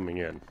piling coming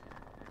in.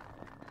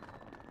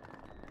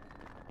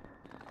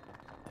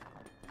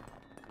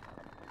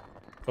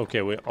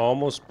 Okay, we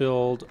almost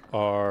build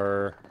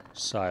our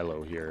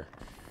silo here.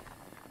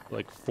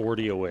 Like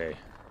 40 away.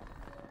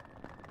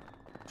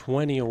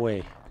 20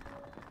 away.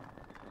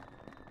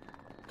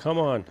 Come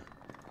on.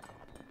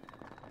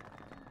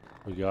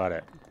 We got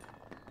it.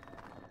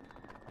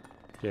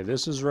 Okay,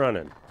 this is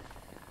running.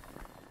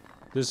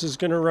 This is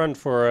gonna run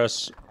for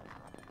us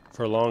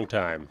for a long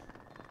time.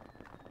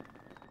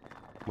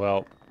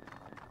 Well,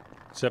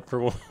 except for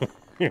when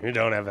we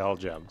don't have hell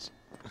gems.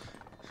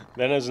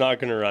 Then it's not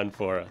gonna run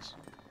for us.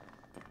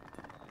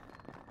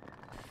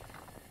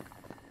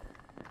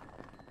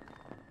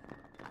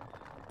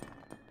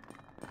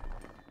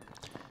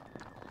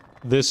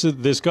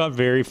 This got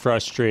very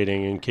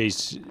frustrating in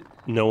case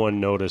no one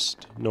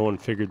noticed. No one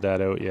figured that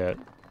out yet.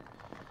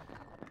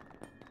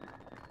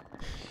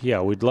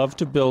 Yeah, we'd love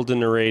to build an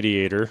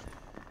irradiator.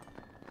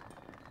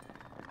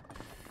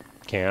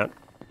 Can't.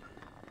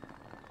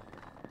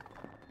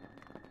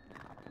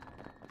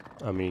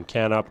 I mean,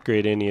 can't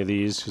upgrade any of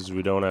these because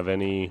we don't have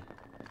any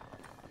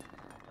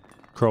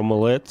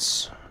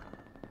chromoliths.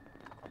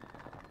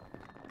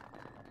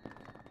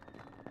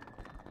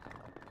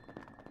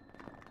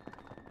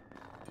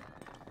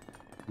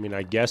 I mean,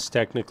 I guess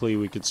technically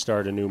we could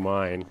start a new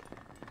mine.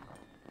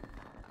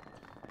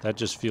 That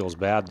just feels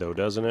bad though,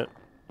 doesn't it?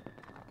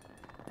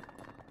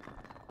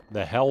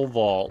 The Hell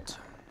Vault.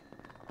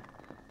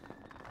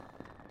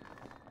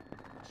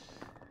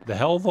 The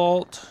Hell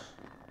Vault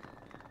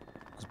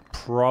is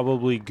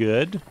probably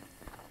good.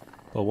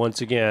 But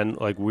once again,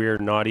 like we're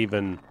not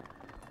even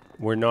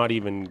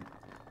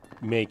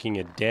making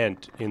a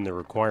dent in the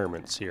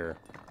requirements here.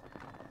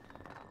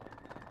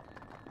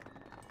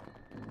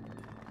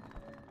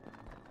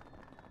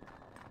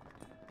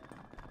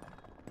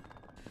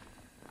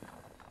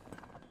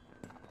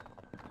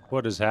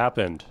 What has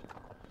happened?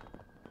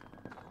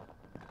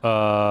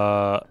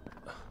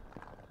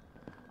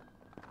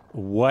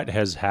 What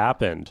has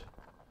happened?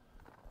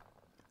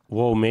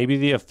 Whoa, maybe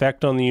the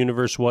effect on the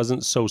universe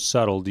wasn't so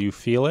subtle. Do you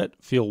feel it?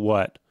 Feel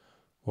what?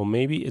 Well,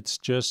 maybe it's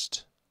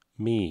just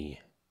me.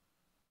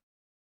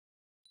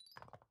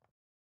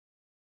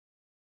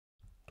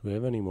 Do we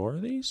have any more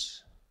of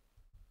these?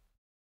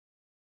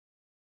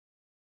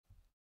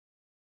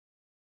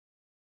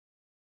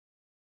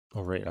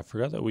 Oh, right. I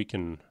forgot that we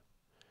can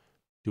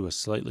do a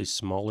slightly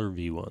smaller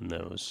view on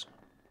those.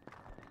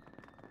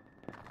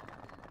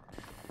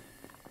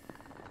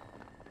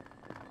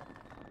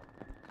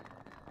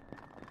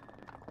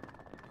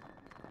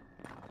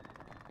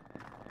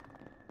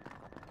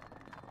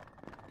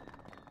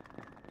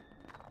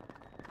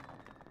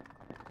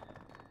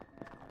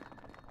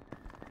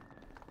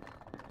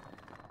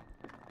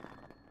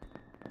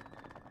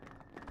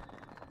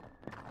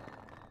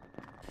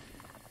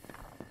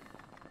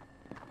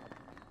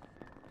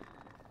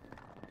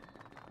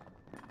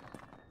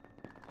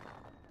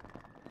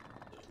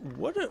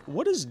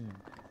 What is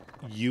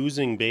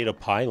using beta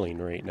piling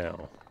right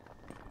now?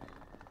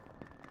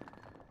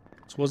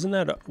 So wasn't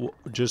that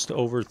just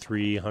over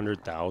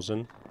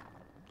 300,000?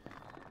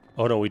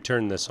 Oh no, we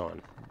turned this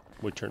on.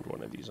 We turned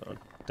one of these on.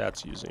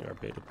 That's using our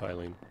beta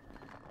piling.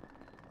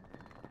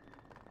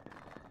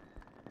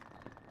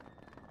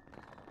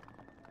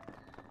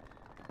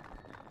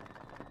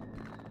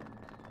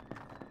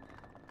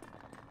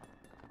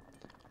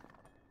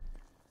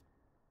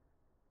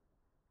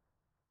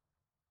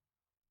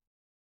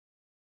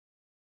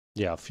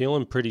 Yeah,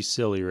 feeling pretty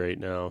silly right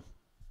now.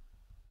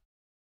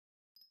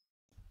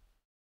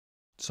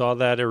 Saw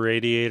that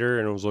irradiator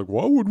and I was like,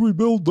 why would we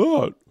build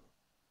that?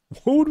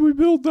 Why would we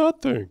build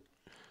that thing?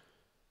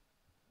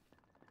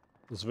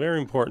 It's very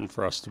important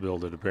for us to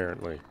build it,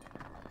 apparently.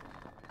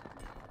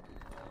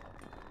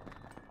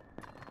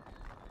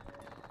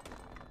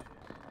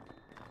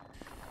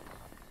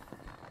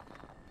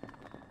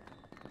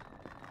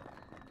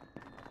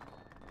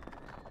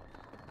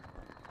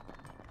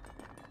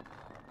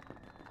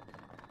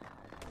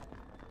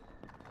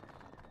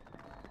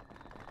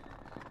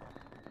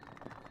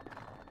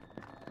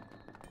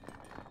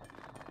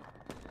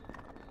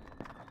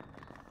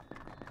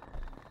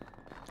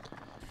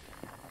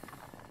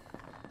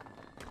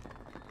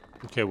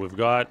 Okay,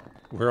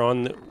 we're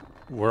on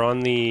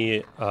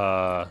the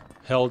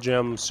Hell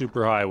Gem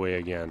Superhighway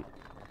again.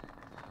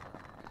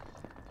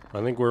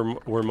 I think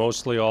we're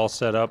mostly all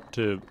set up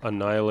to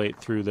annihilate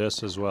through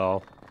this as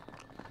well.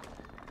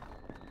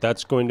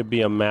 That's going to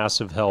be a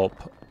massive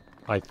help,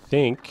 I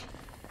think,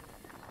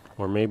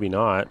 or maybe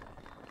not.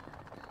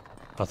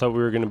 I thought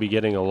we were going to be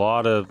getting a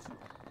lot of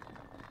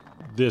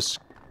this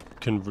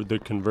the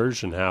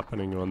conversion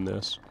happening on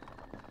this,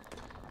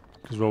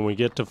 because when we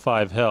get to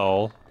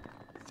 512,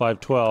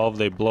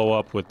 they blow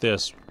up with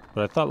this.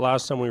 But I thought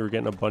last time we were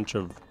getting a bunch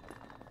of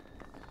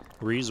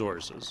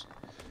resources.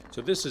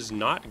 So this is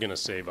not going to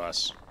save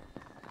us.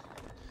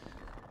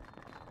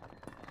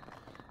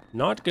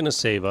 Not going to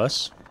save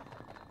us.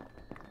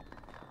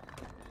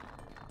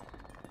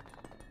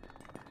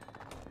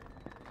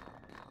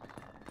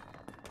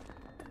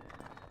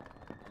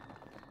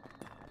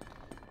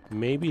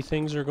 Maybe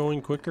things are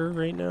going quicker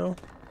right now.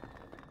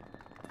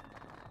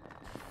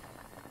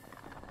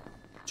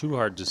 Too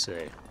hard to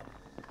say.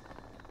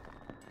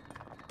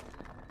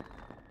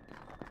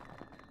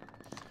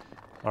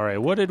 All right,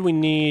 what did we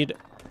need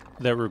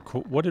that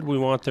what did we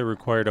want that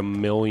required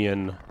 1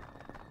 million?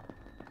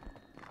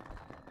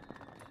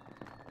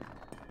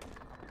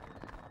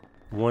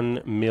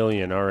 1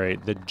 million. All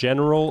right, the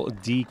general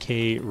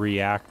decay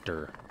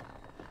reactor.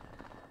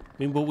 I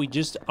mean, but we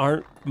just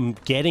aren't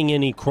getting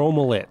any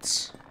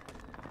chromoliths.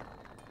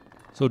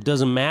 So it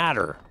doesn't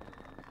matter.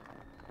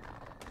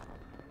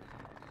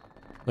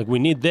 Like, we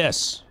need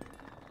this.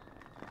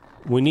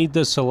 We need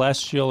the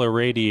celestial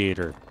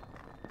irradiator.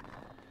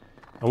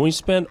 And we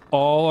spent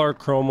all our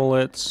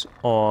chromoliths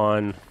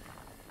on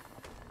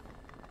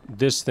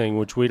this thing,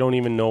 which we don't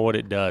even know what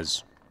it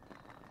does.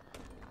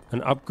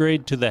 An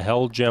upgrade to the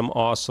Hell Gem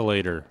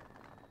oscillator.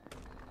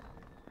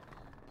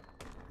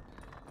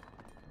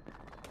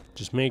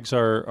 Just makes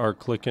our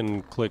click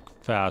and click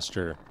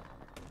faster.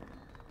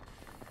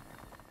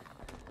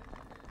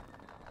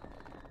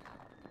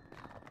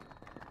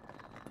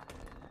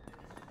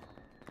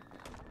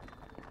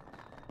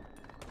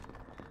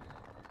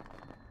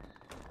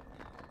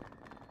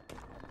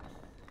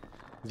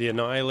 The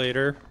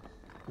annihilator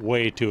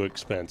way too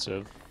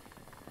expensive.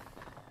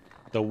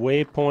 The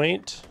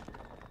waypoint,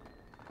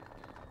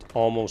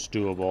 almost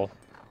doable.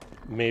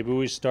 Maybe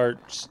we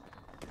start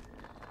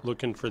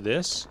looking for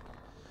this.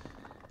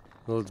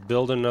 Let's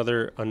build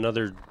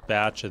another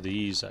batch of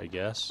these, I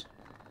guess.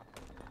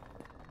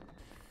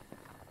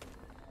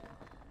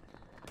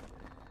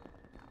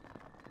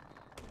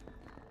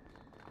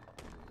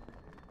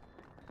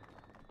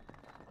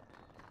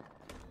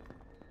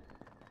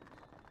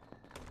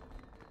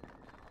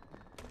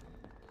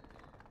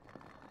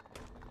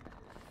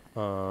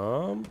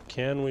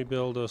 Can we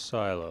build a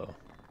silo?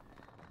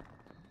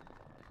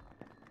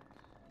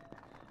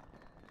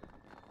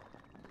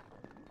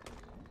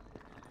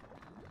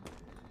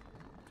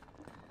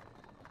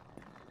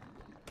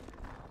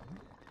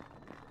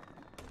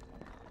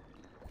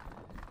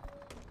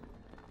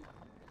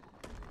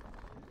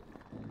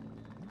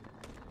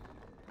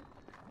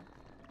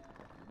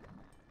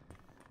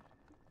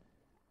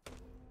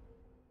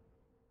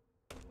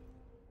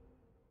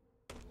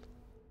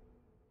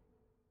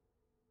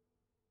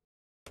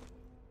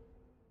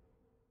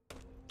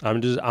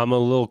 I'm a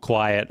little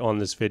quiet on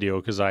this video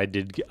because I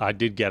did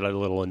get a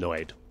little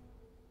annoyed.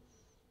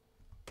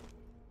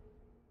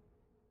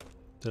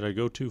 Did I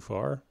go too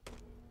far?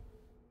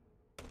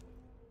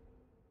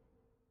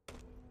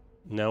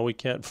 Now we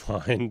can't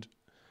find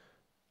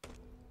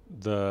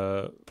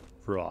the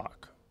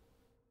rock.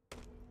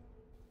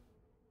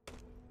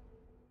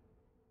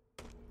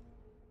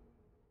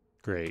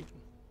 Great.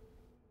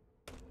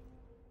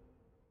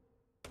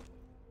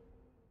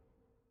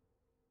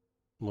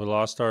 We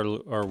lost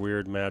our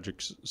weird magic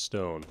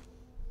stone.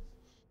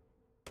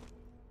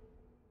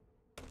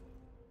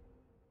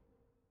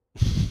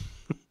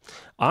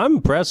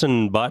 I'm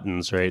pressing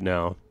buttons right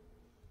now.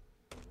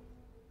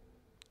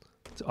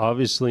 It's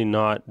obviously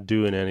not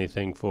doing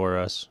anything for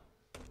us.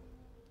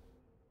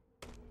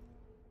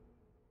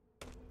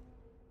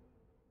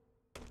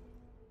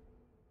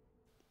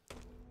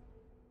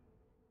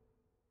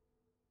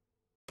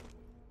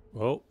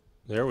 Oh,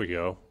 there we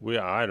go.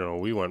 I don't know,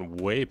 we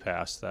went way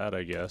past that,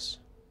 I guess.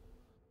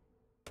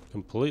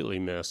 Completely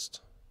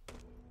missed.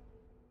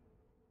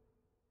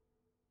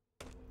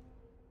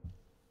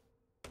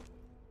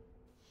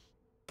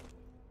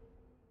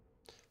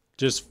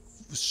 Just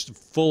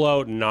full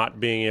out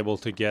not being able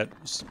to get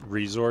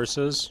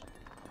resources.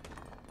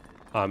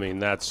 I mean,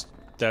 that's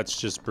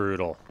just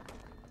brutal.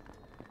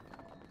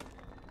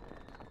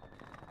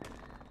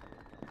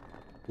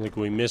 Like,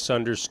 we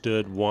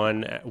misunderstood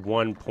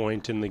one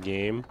point in the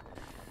game,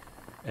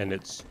 and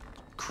it's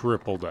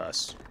crippled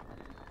us.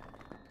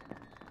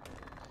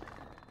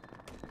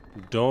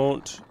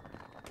 Don't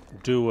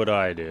do what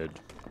I did.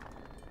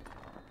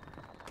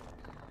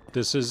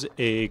 This is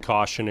a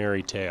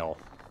cautionary tale.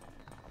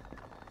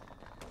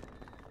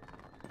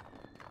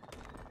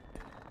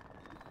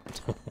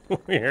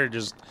 We're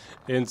just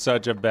in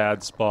such a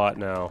bad spot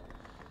now.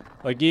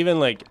 Like, even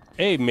like,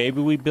 hey,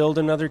 maybe we build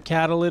another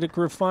catalytic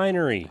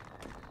refinery.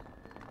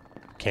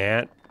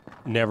 Can't.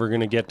 Never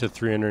gonna get to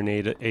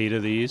 308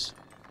 of these.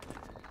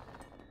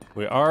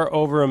 We are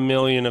over 1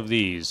 million of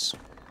these.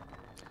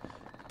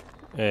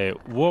 Hey,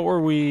 what were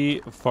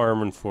we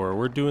farming for?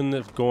 We're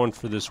going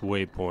for this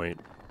waypoint.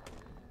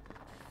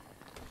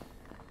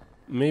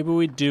 Maybe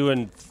we do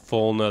a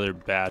full another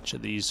batch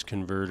of these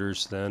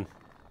converters then.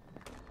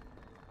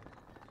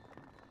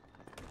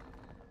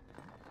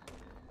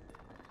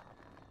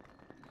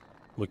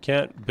 We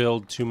can't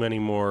build too many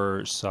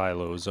more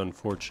silos,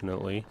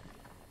 unfortunately.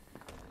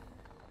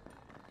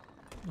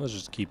 Let's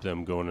just keep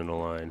them going in a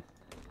line.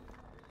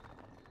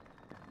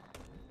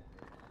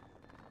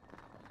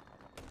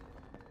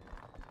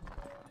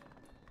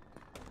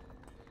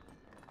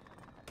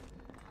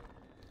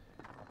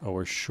 Oh,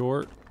 we're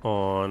short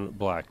on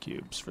black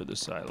cubes for the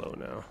silo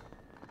now.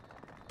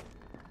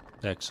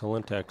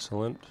 Excellent,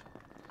 excellent.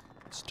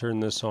 Let's turn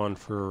this on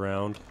for a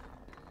round.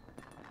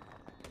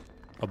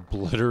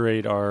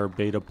 Obliterate our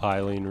beta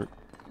piling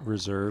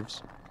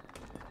reserves.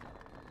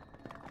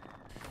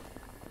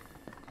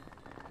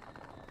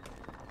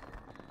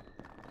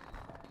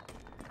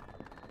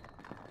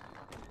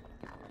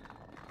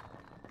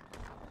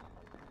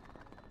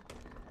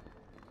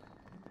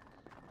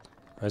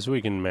 As we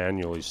can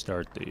manually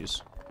start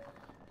these.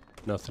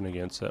 Nothing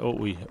against that. Oh,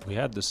 we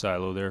had the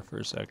silo there for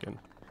a second.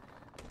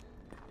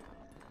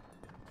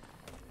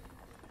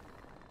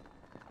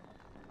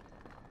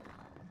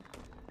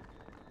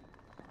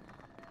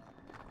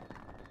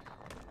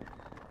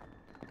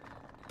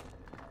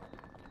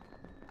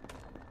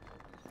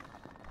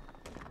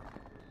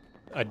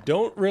 I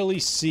don't really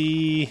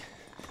see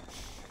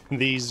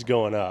these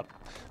going up.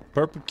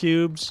 Purple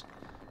cubes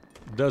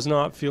does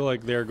not feel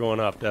like they're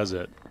going up, does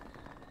it?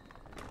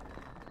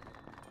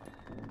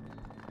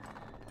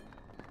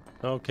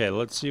 Okay,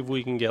 let's see if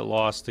we can get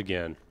lost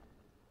again.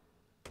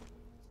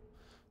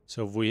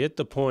 So if we hit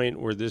the point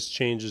where this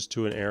changes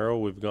to an arrow,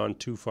 we've gone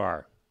too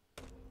far.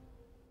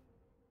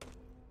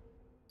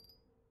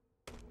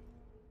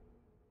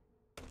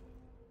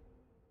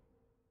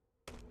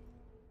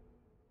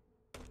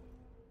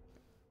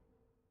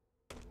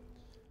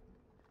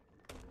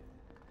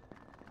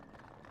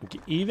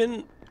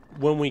 Even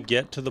when we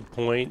get to the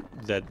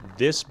point that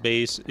this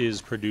base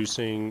is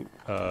producing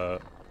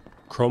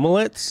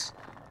chromoliths,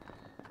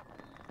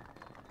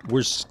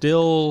 we're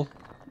still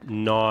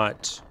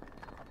not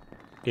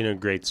in a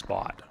great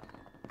spot.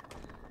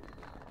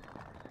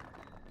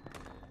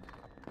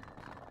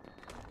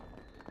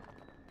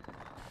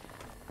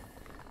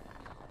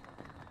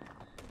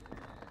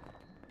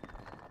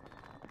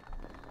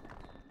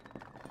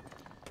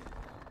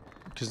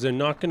 Because they're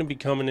not going to be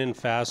coming in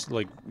fast,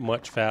 like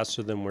much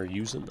faster than we're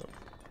using them.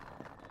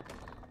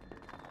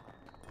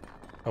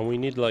 And we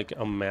need like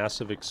a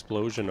massive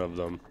explosion of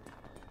them.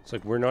 It's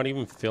like we're not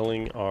even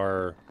filling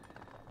our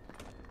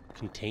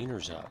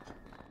containers up.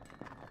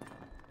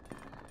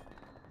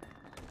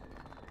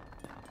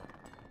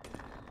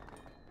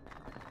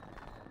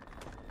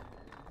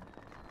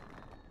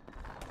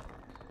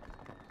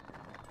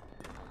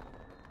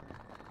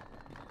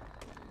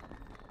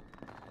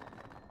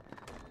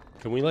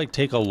 Can we like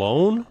take a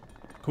loan?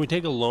 Can we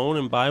take a loan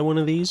and buy one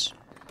of these?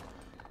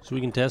 So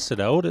we can test it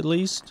out at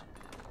least?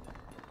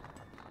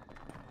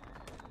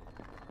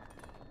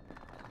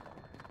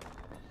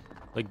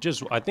 Like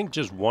I think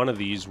just one of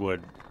these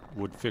would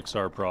fix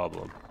our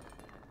problem.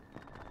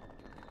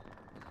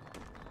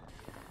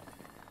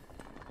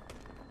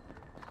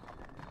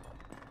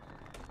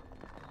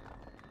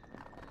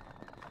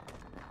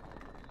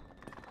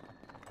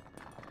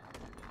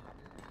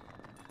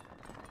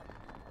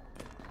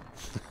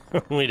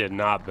 We did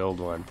not build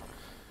one.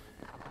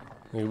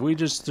 If we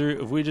just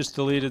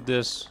deleted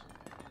this,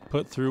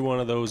 put through one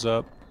of those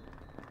up.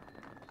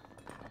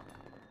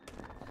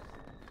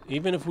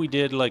 Even if we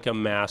did like a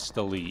mass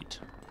delete,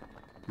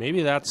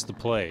 maybe that's the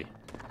play.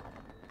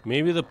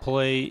 Maybe the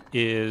play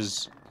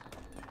is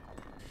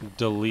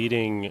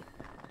deleting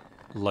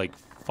like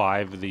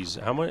 5 of these.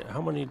 How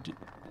many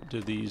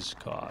do these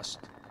cost?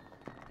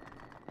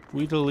 If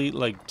we delete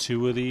like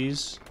 2 of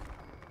these.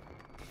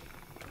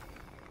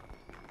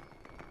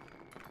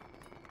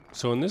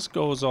 So when this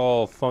goes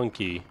all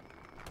funky,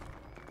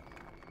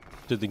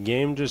 did the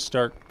game just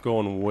start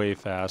going way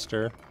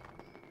faster?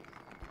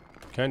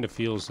 Kind of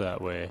feels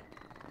that way.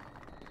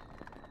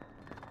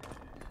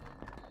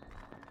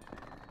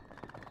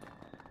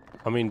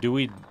 I mean, do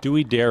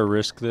we dare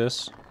risk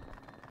this?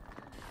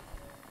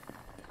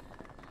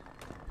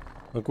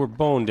 Look, we're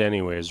boned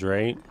anyways,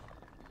 right?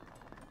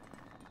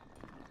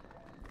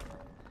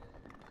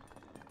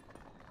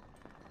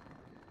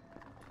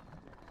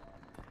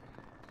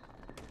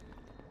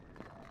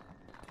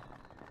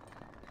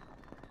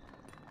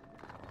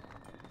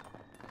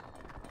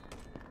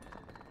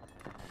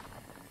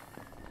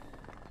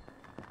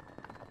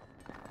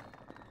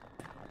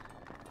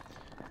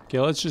 Okay,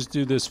 let's just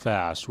do this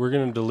fast. We're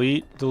gonna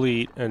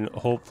delete, and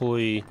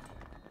hopefully...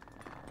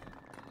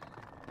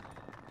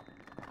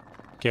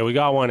 Okay, we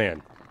got one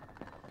in.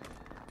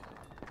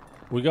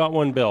 We got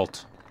one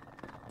built.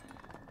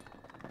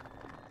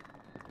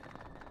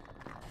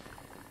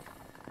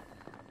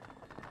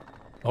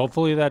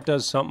 Hopefully that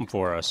does something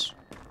for us.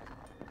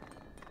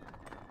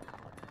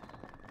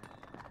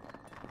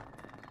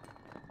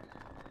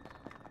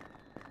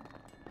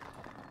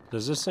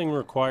 Does this thing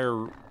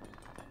require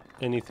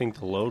anything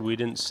to load? We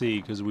didn't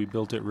see because we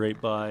built it right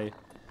by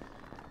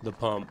the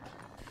pump.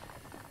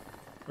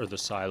 Or the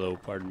silo,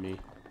 pardon me.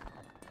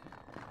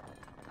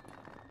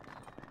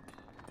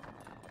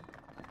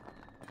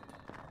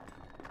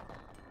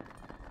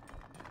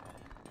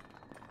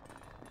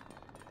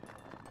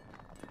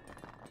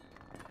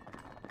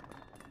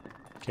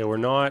 Okay, we're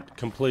not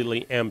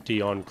completely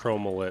empty on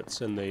chromoliths,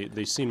 and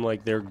they seem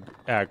like they're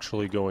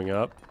actually going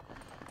up.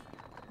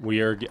 We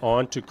are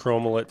on to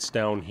chromoliths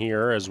down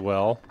here as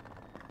well.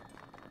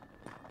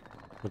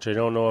 Which I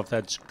don't know if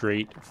that's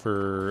great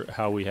for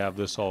how we have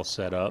this all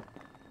set up.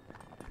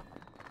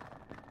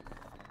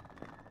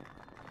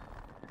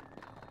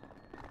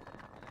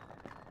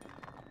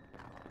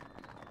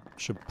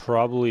 Should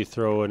probably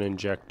throw an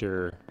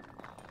injector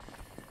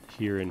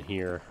here and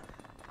here.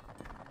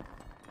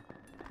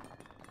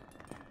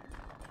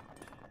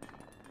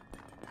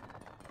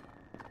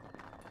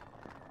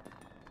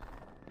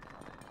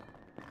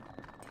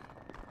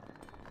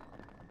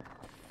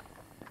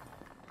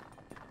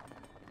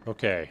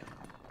 Okay.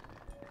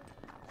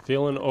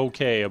 Feeling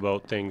okay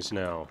about things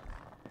now.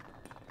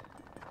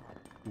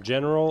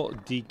 General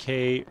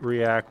decay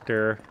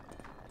reactor.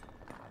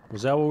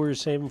 Was that what we were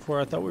saving for?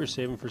 I thought we were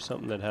saving for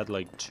something that had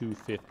like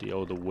 250.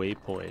 Oh, the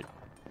waypoint.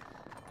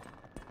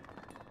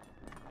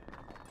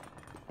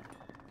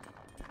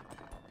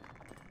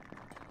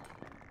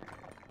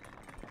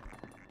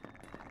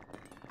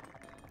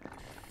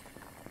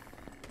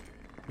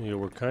 Yeah,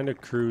 we're kind of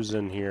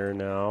cruising here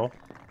now.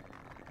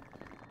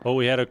 Oh,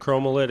 we had a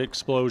chromolith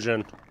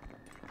explosion.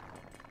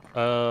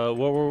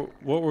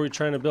 What were we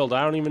trying to build?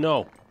 I don't even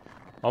know.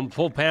 I'm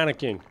full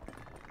panicking.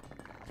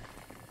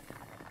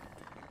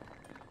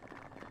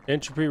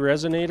 Entropy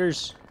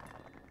resonators?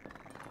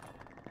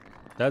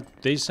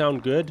 They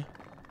sound good.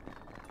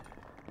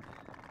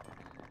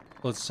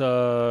 Let's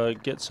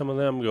get some of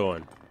them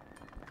going.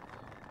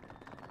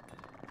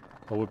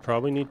 Well, we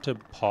probably need to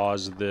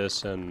pause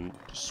this and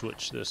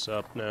switch this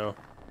up now.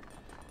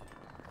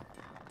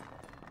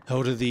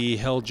 Out of the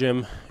Hell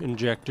Gem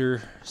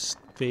injector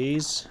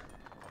phase.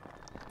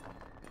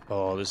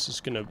 Oh, this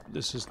is gonna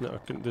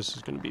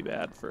be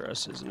bad for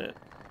us, isn't it?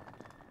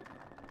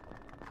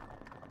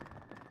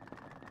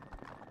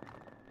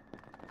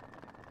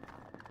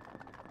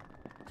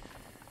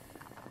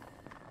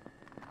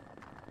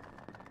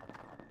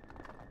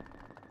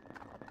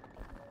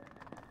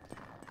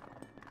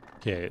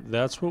 Okay,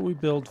 that's what we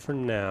build for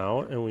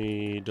now, and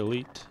we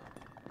delete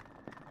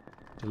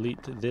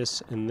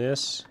this and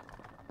this.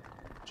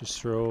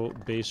 Just throw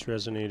base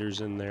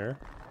resonators in there.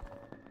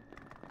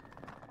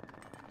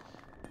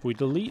 If we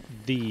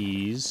delete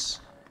these,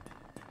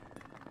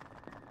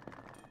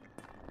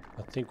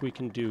 I think we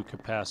can do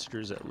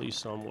capacitors at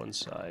least on one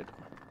side.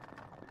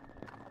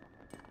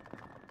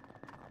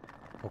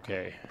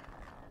 Okay.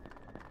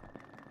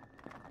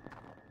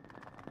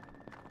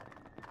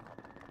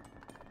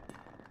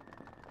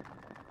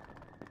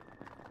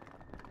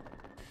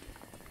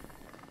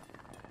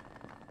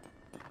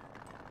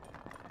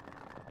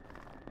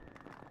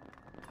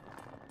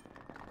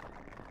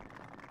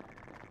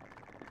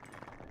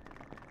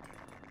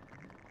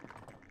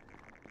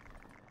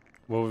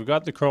 Well, we've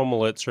got the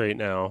chromoliths right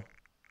now.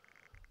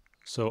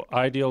 So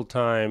ideal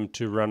time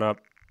to run up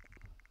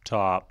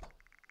top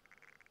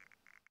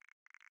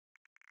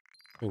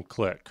and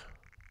click.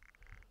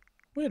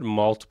 We had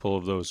multiple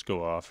of those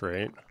go off,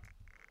 right?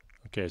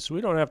 Okay, so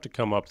we don't have to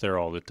come up there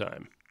all the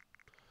time.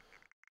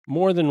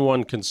 More than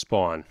one can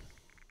spawn.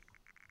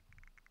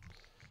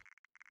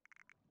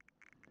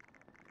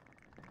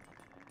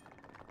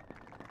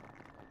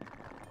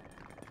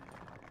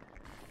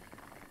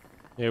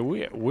 Yeah,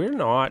 we're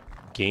not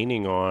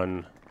gaining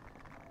on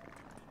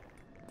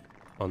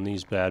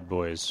these bad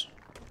boys.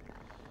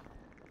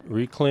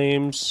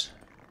 Reclaims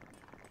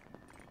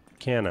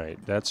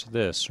canite. That's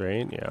this,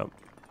 right? Yeah.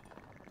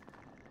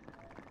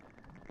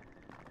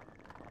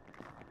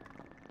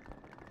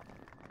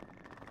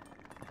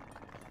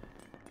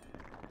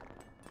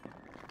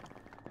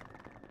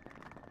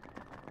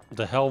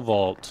 The Hell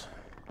Vault.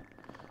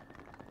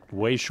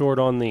 Way short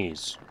on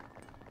these.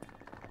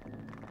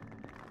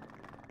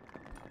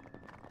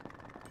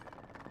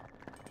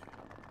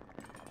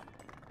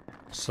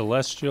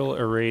 Celestial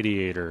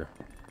Irradiator.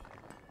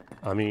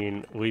 I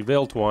mean, we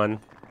built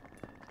one.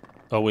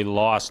 Oh, we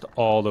lost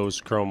all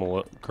those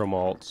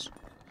chromalts.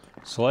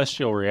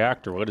 Celestial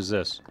Reactor, what is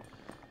this?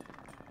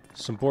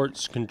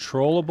 Supports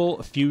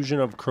controllable fusion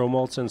of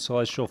chromalts and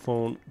celestial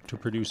foam to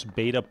produce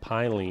beta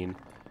pylene.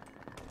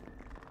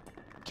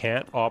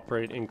 Can't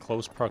operate in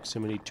close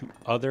proximity to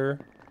other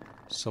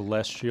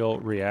celestial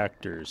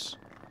reactors.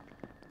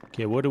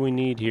 Okay, what do we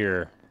need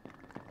here?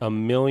 A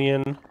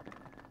million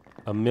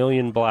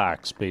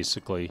blacks,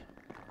 basically.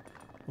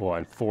 Well,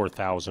 and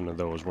 4,000 of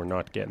those. We're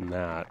not getting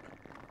that.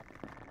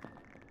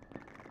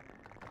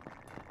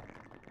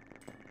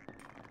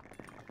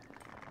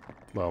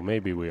 Well,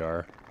 maybe we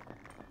are.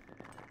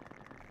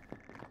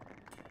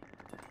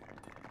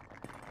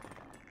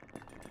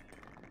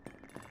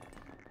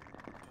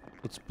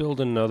 Let's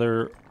build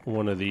another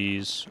one of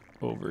these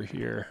over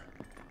here.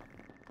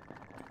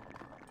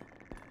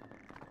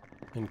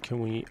 And can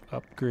we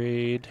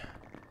upgrade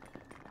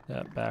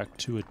that back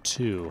to a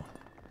 2?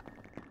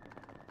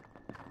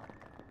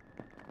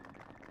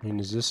 I mean,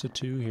 is this a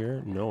 2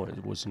 here? No,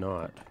 it was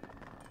not.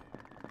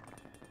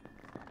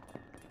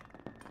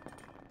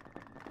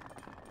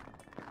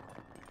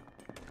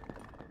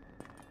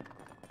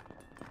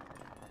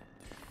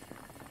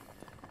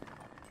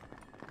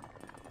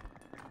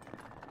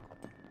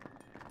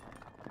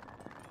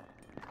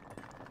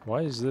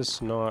 Why is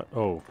this not...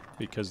 Oh,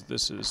 because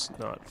this is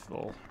not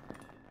full.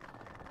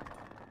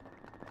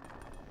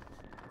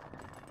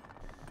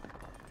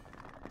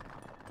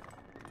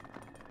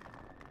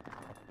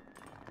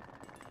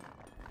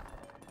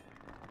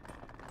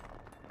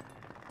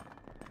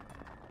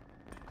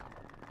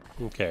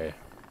 Okay.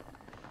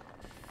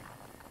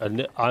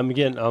 And I'm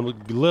a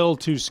little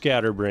too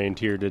scatterbrained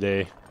here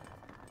today.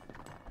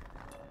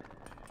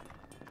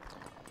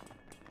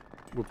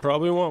 We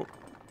probably want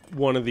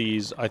one of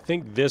these. I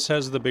think this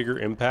has the bigger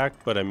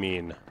impact, but I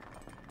mean,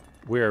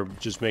 we're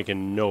just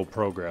making no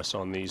progress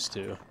on these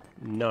two.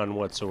 None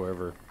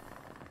whatsoever.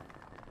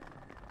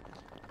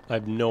 I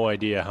have no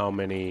idea how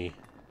many...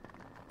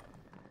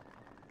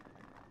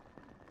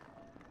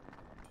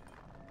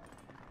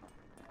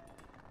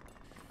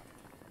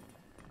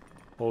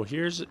 Well,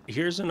 here's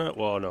an...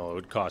 Well, no, it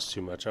would cost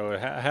too much. I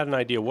had an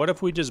idea. What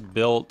if we just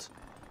built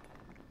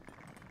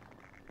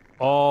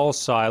all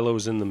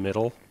silos in the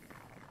middle?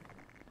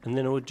 And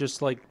then it would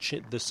just, like,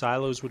 the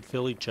silos would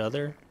fill each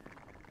other?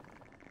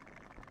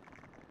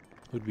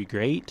 It would be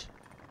great.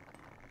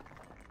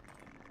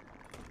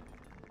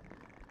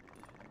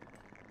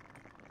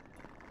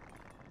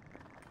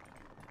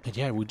 But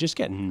yeah, we just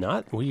get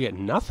we get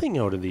nothing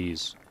out of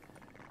these.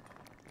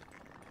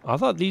 I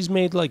thought these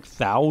made, like,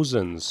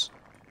 thousands.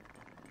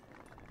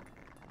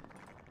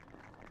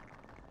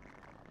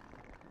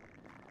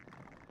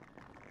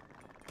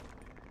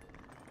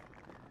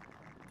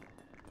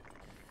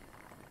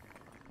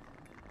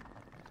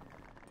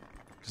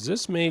 Because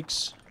this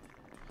makes...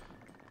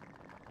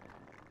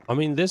 I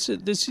mean, this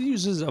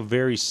uses a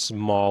very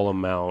small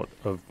amount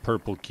of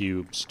purple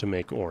cubes to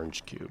make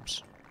orange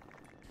cubes.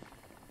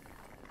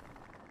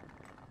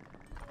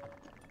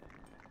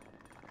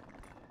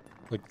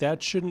 Like,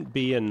 that shouldn't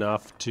be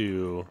enough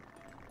to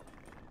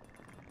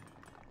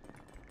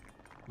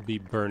be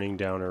burning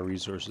down our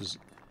resources.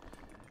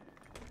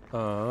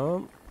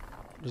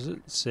 Does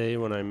it say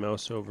when I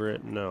mouse over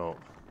it? No.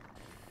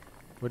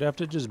 We'd have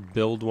to just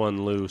build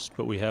one loose,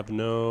 but we have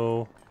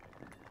no...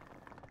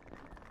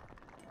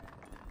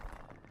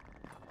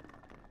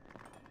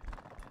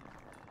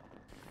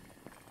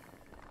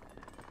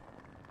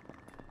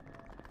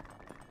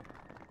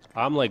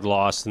 I'm like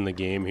lost in the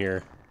game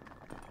here.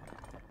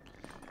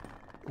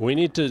 We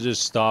need to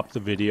just stop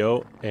the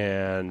video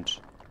and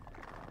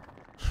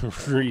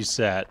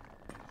reset.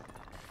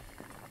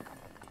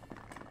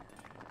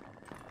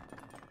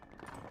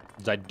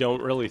 I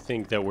don't really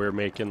think that we're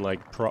making like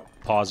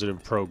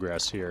positive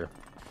progress here.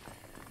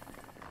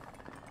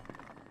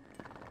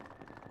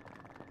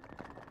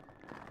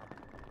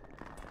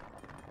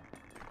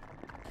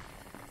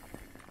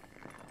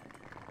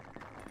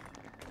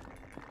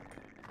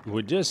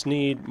 We just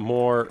need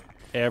more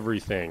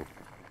everything.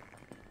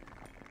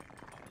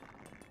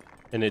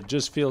 And it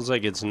just feels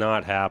like it's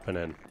not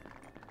happening.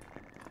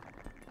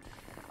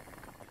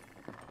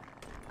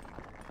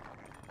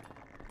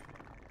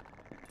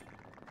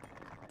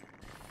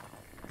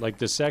 Like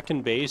the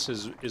second base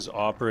is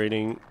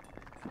operating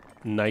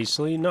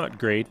nicely. Not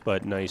great,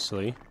 but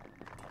nicely.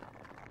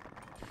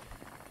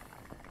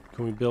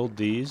 Can we build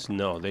these?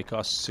 No, they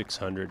cost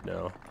 600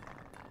 now.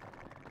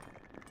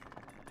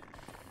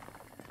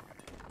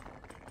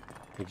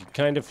 Like it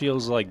kind of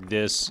feels like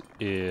this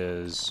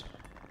is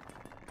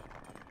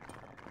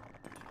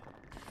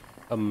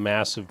a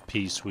massive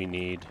piece we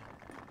need.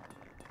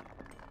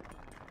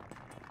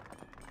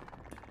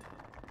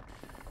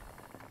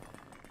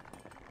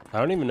 I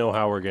don't even know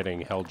how we're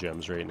getting hell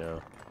gems right now.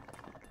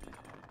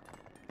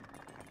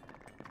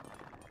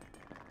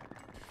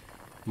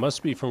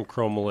 Must be from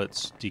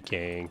chromoliths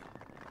decaying.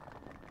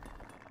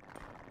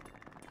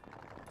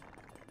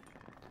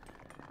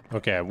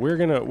 Okay, we're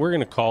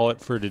gonna call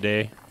it for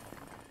today.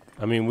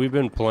 I mean, we've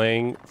been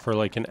playing for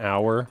like an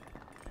hour.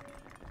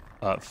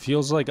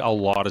 Feels like a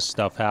lot of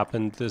stuff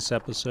happened this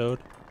episode.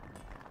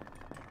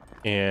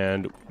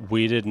 And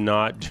we did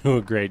not do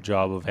a great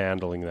job of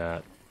handling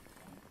that.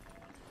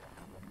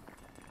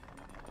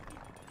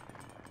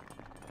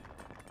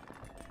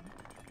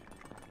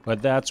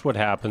 But that's what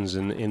happens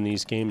in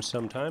these games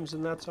sometimes,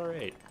 and that's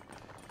alright.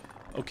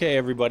 Okay,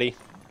 everybody.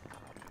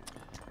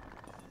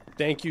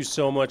 Thank you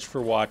so much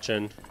for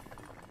watching.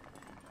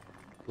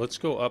 Let's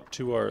go up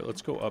to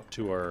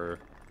our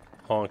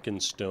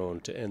honkin' stone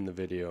to end the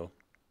video.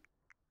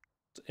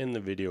 Let's end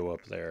the video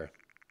up there.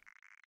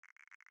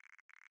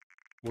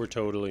 We're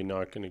totally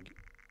not gonna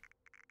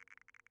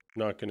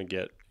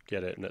get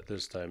it at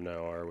this time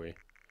now, are we?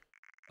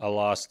 I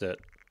lost it.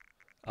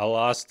 I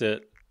lost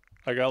it.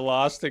 I got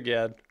lost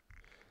again.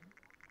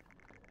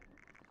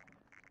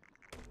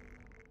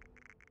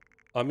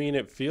 I mean,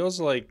 it feels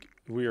like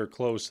we are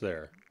close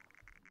there.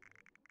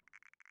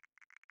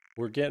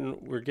 We're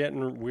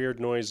getting weird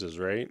noises,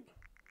 right?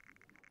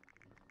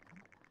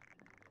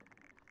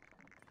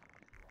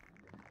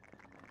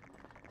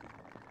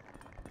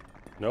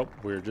 Nope,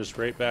 we're just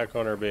right back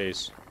on our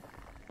base.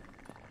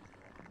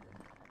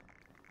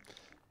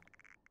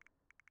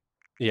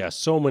 Yeah,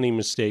 so many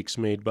mistakes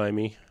made by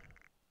me.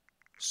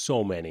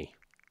 So many.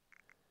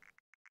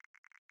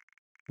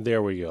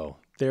 There we go.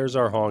 There's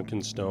our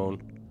honkin'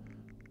 stone.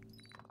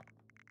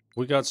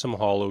 We got some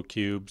hollow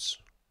cubes.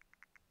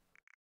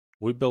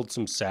 We built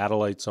some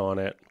satellites on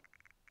it.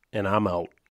 And I'm out.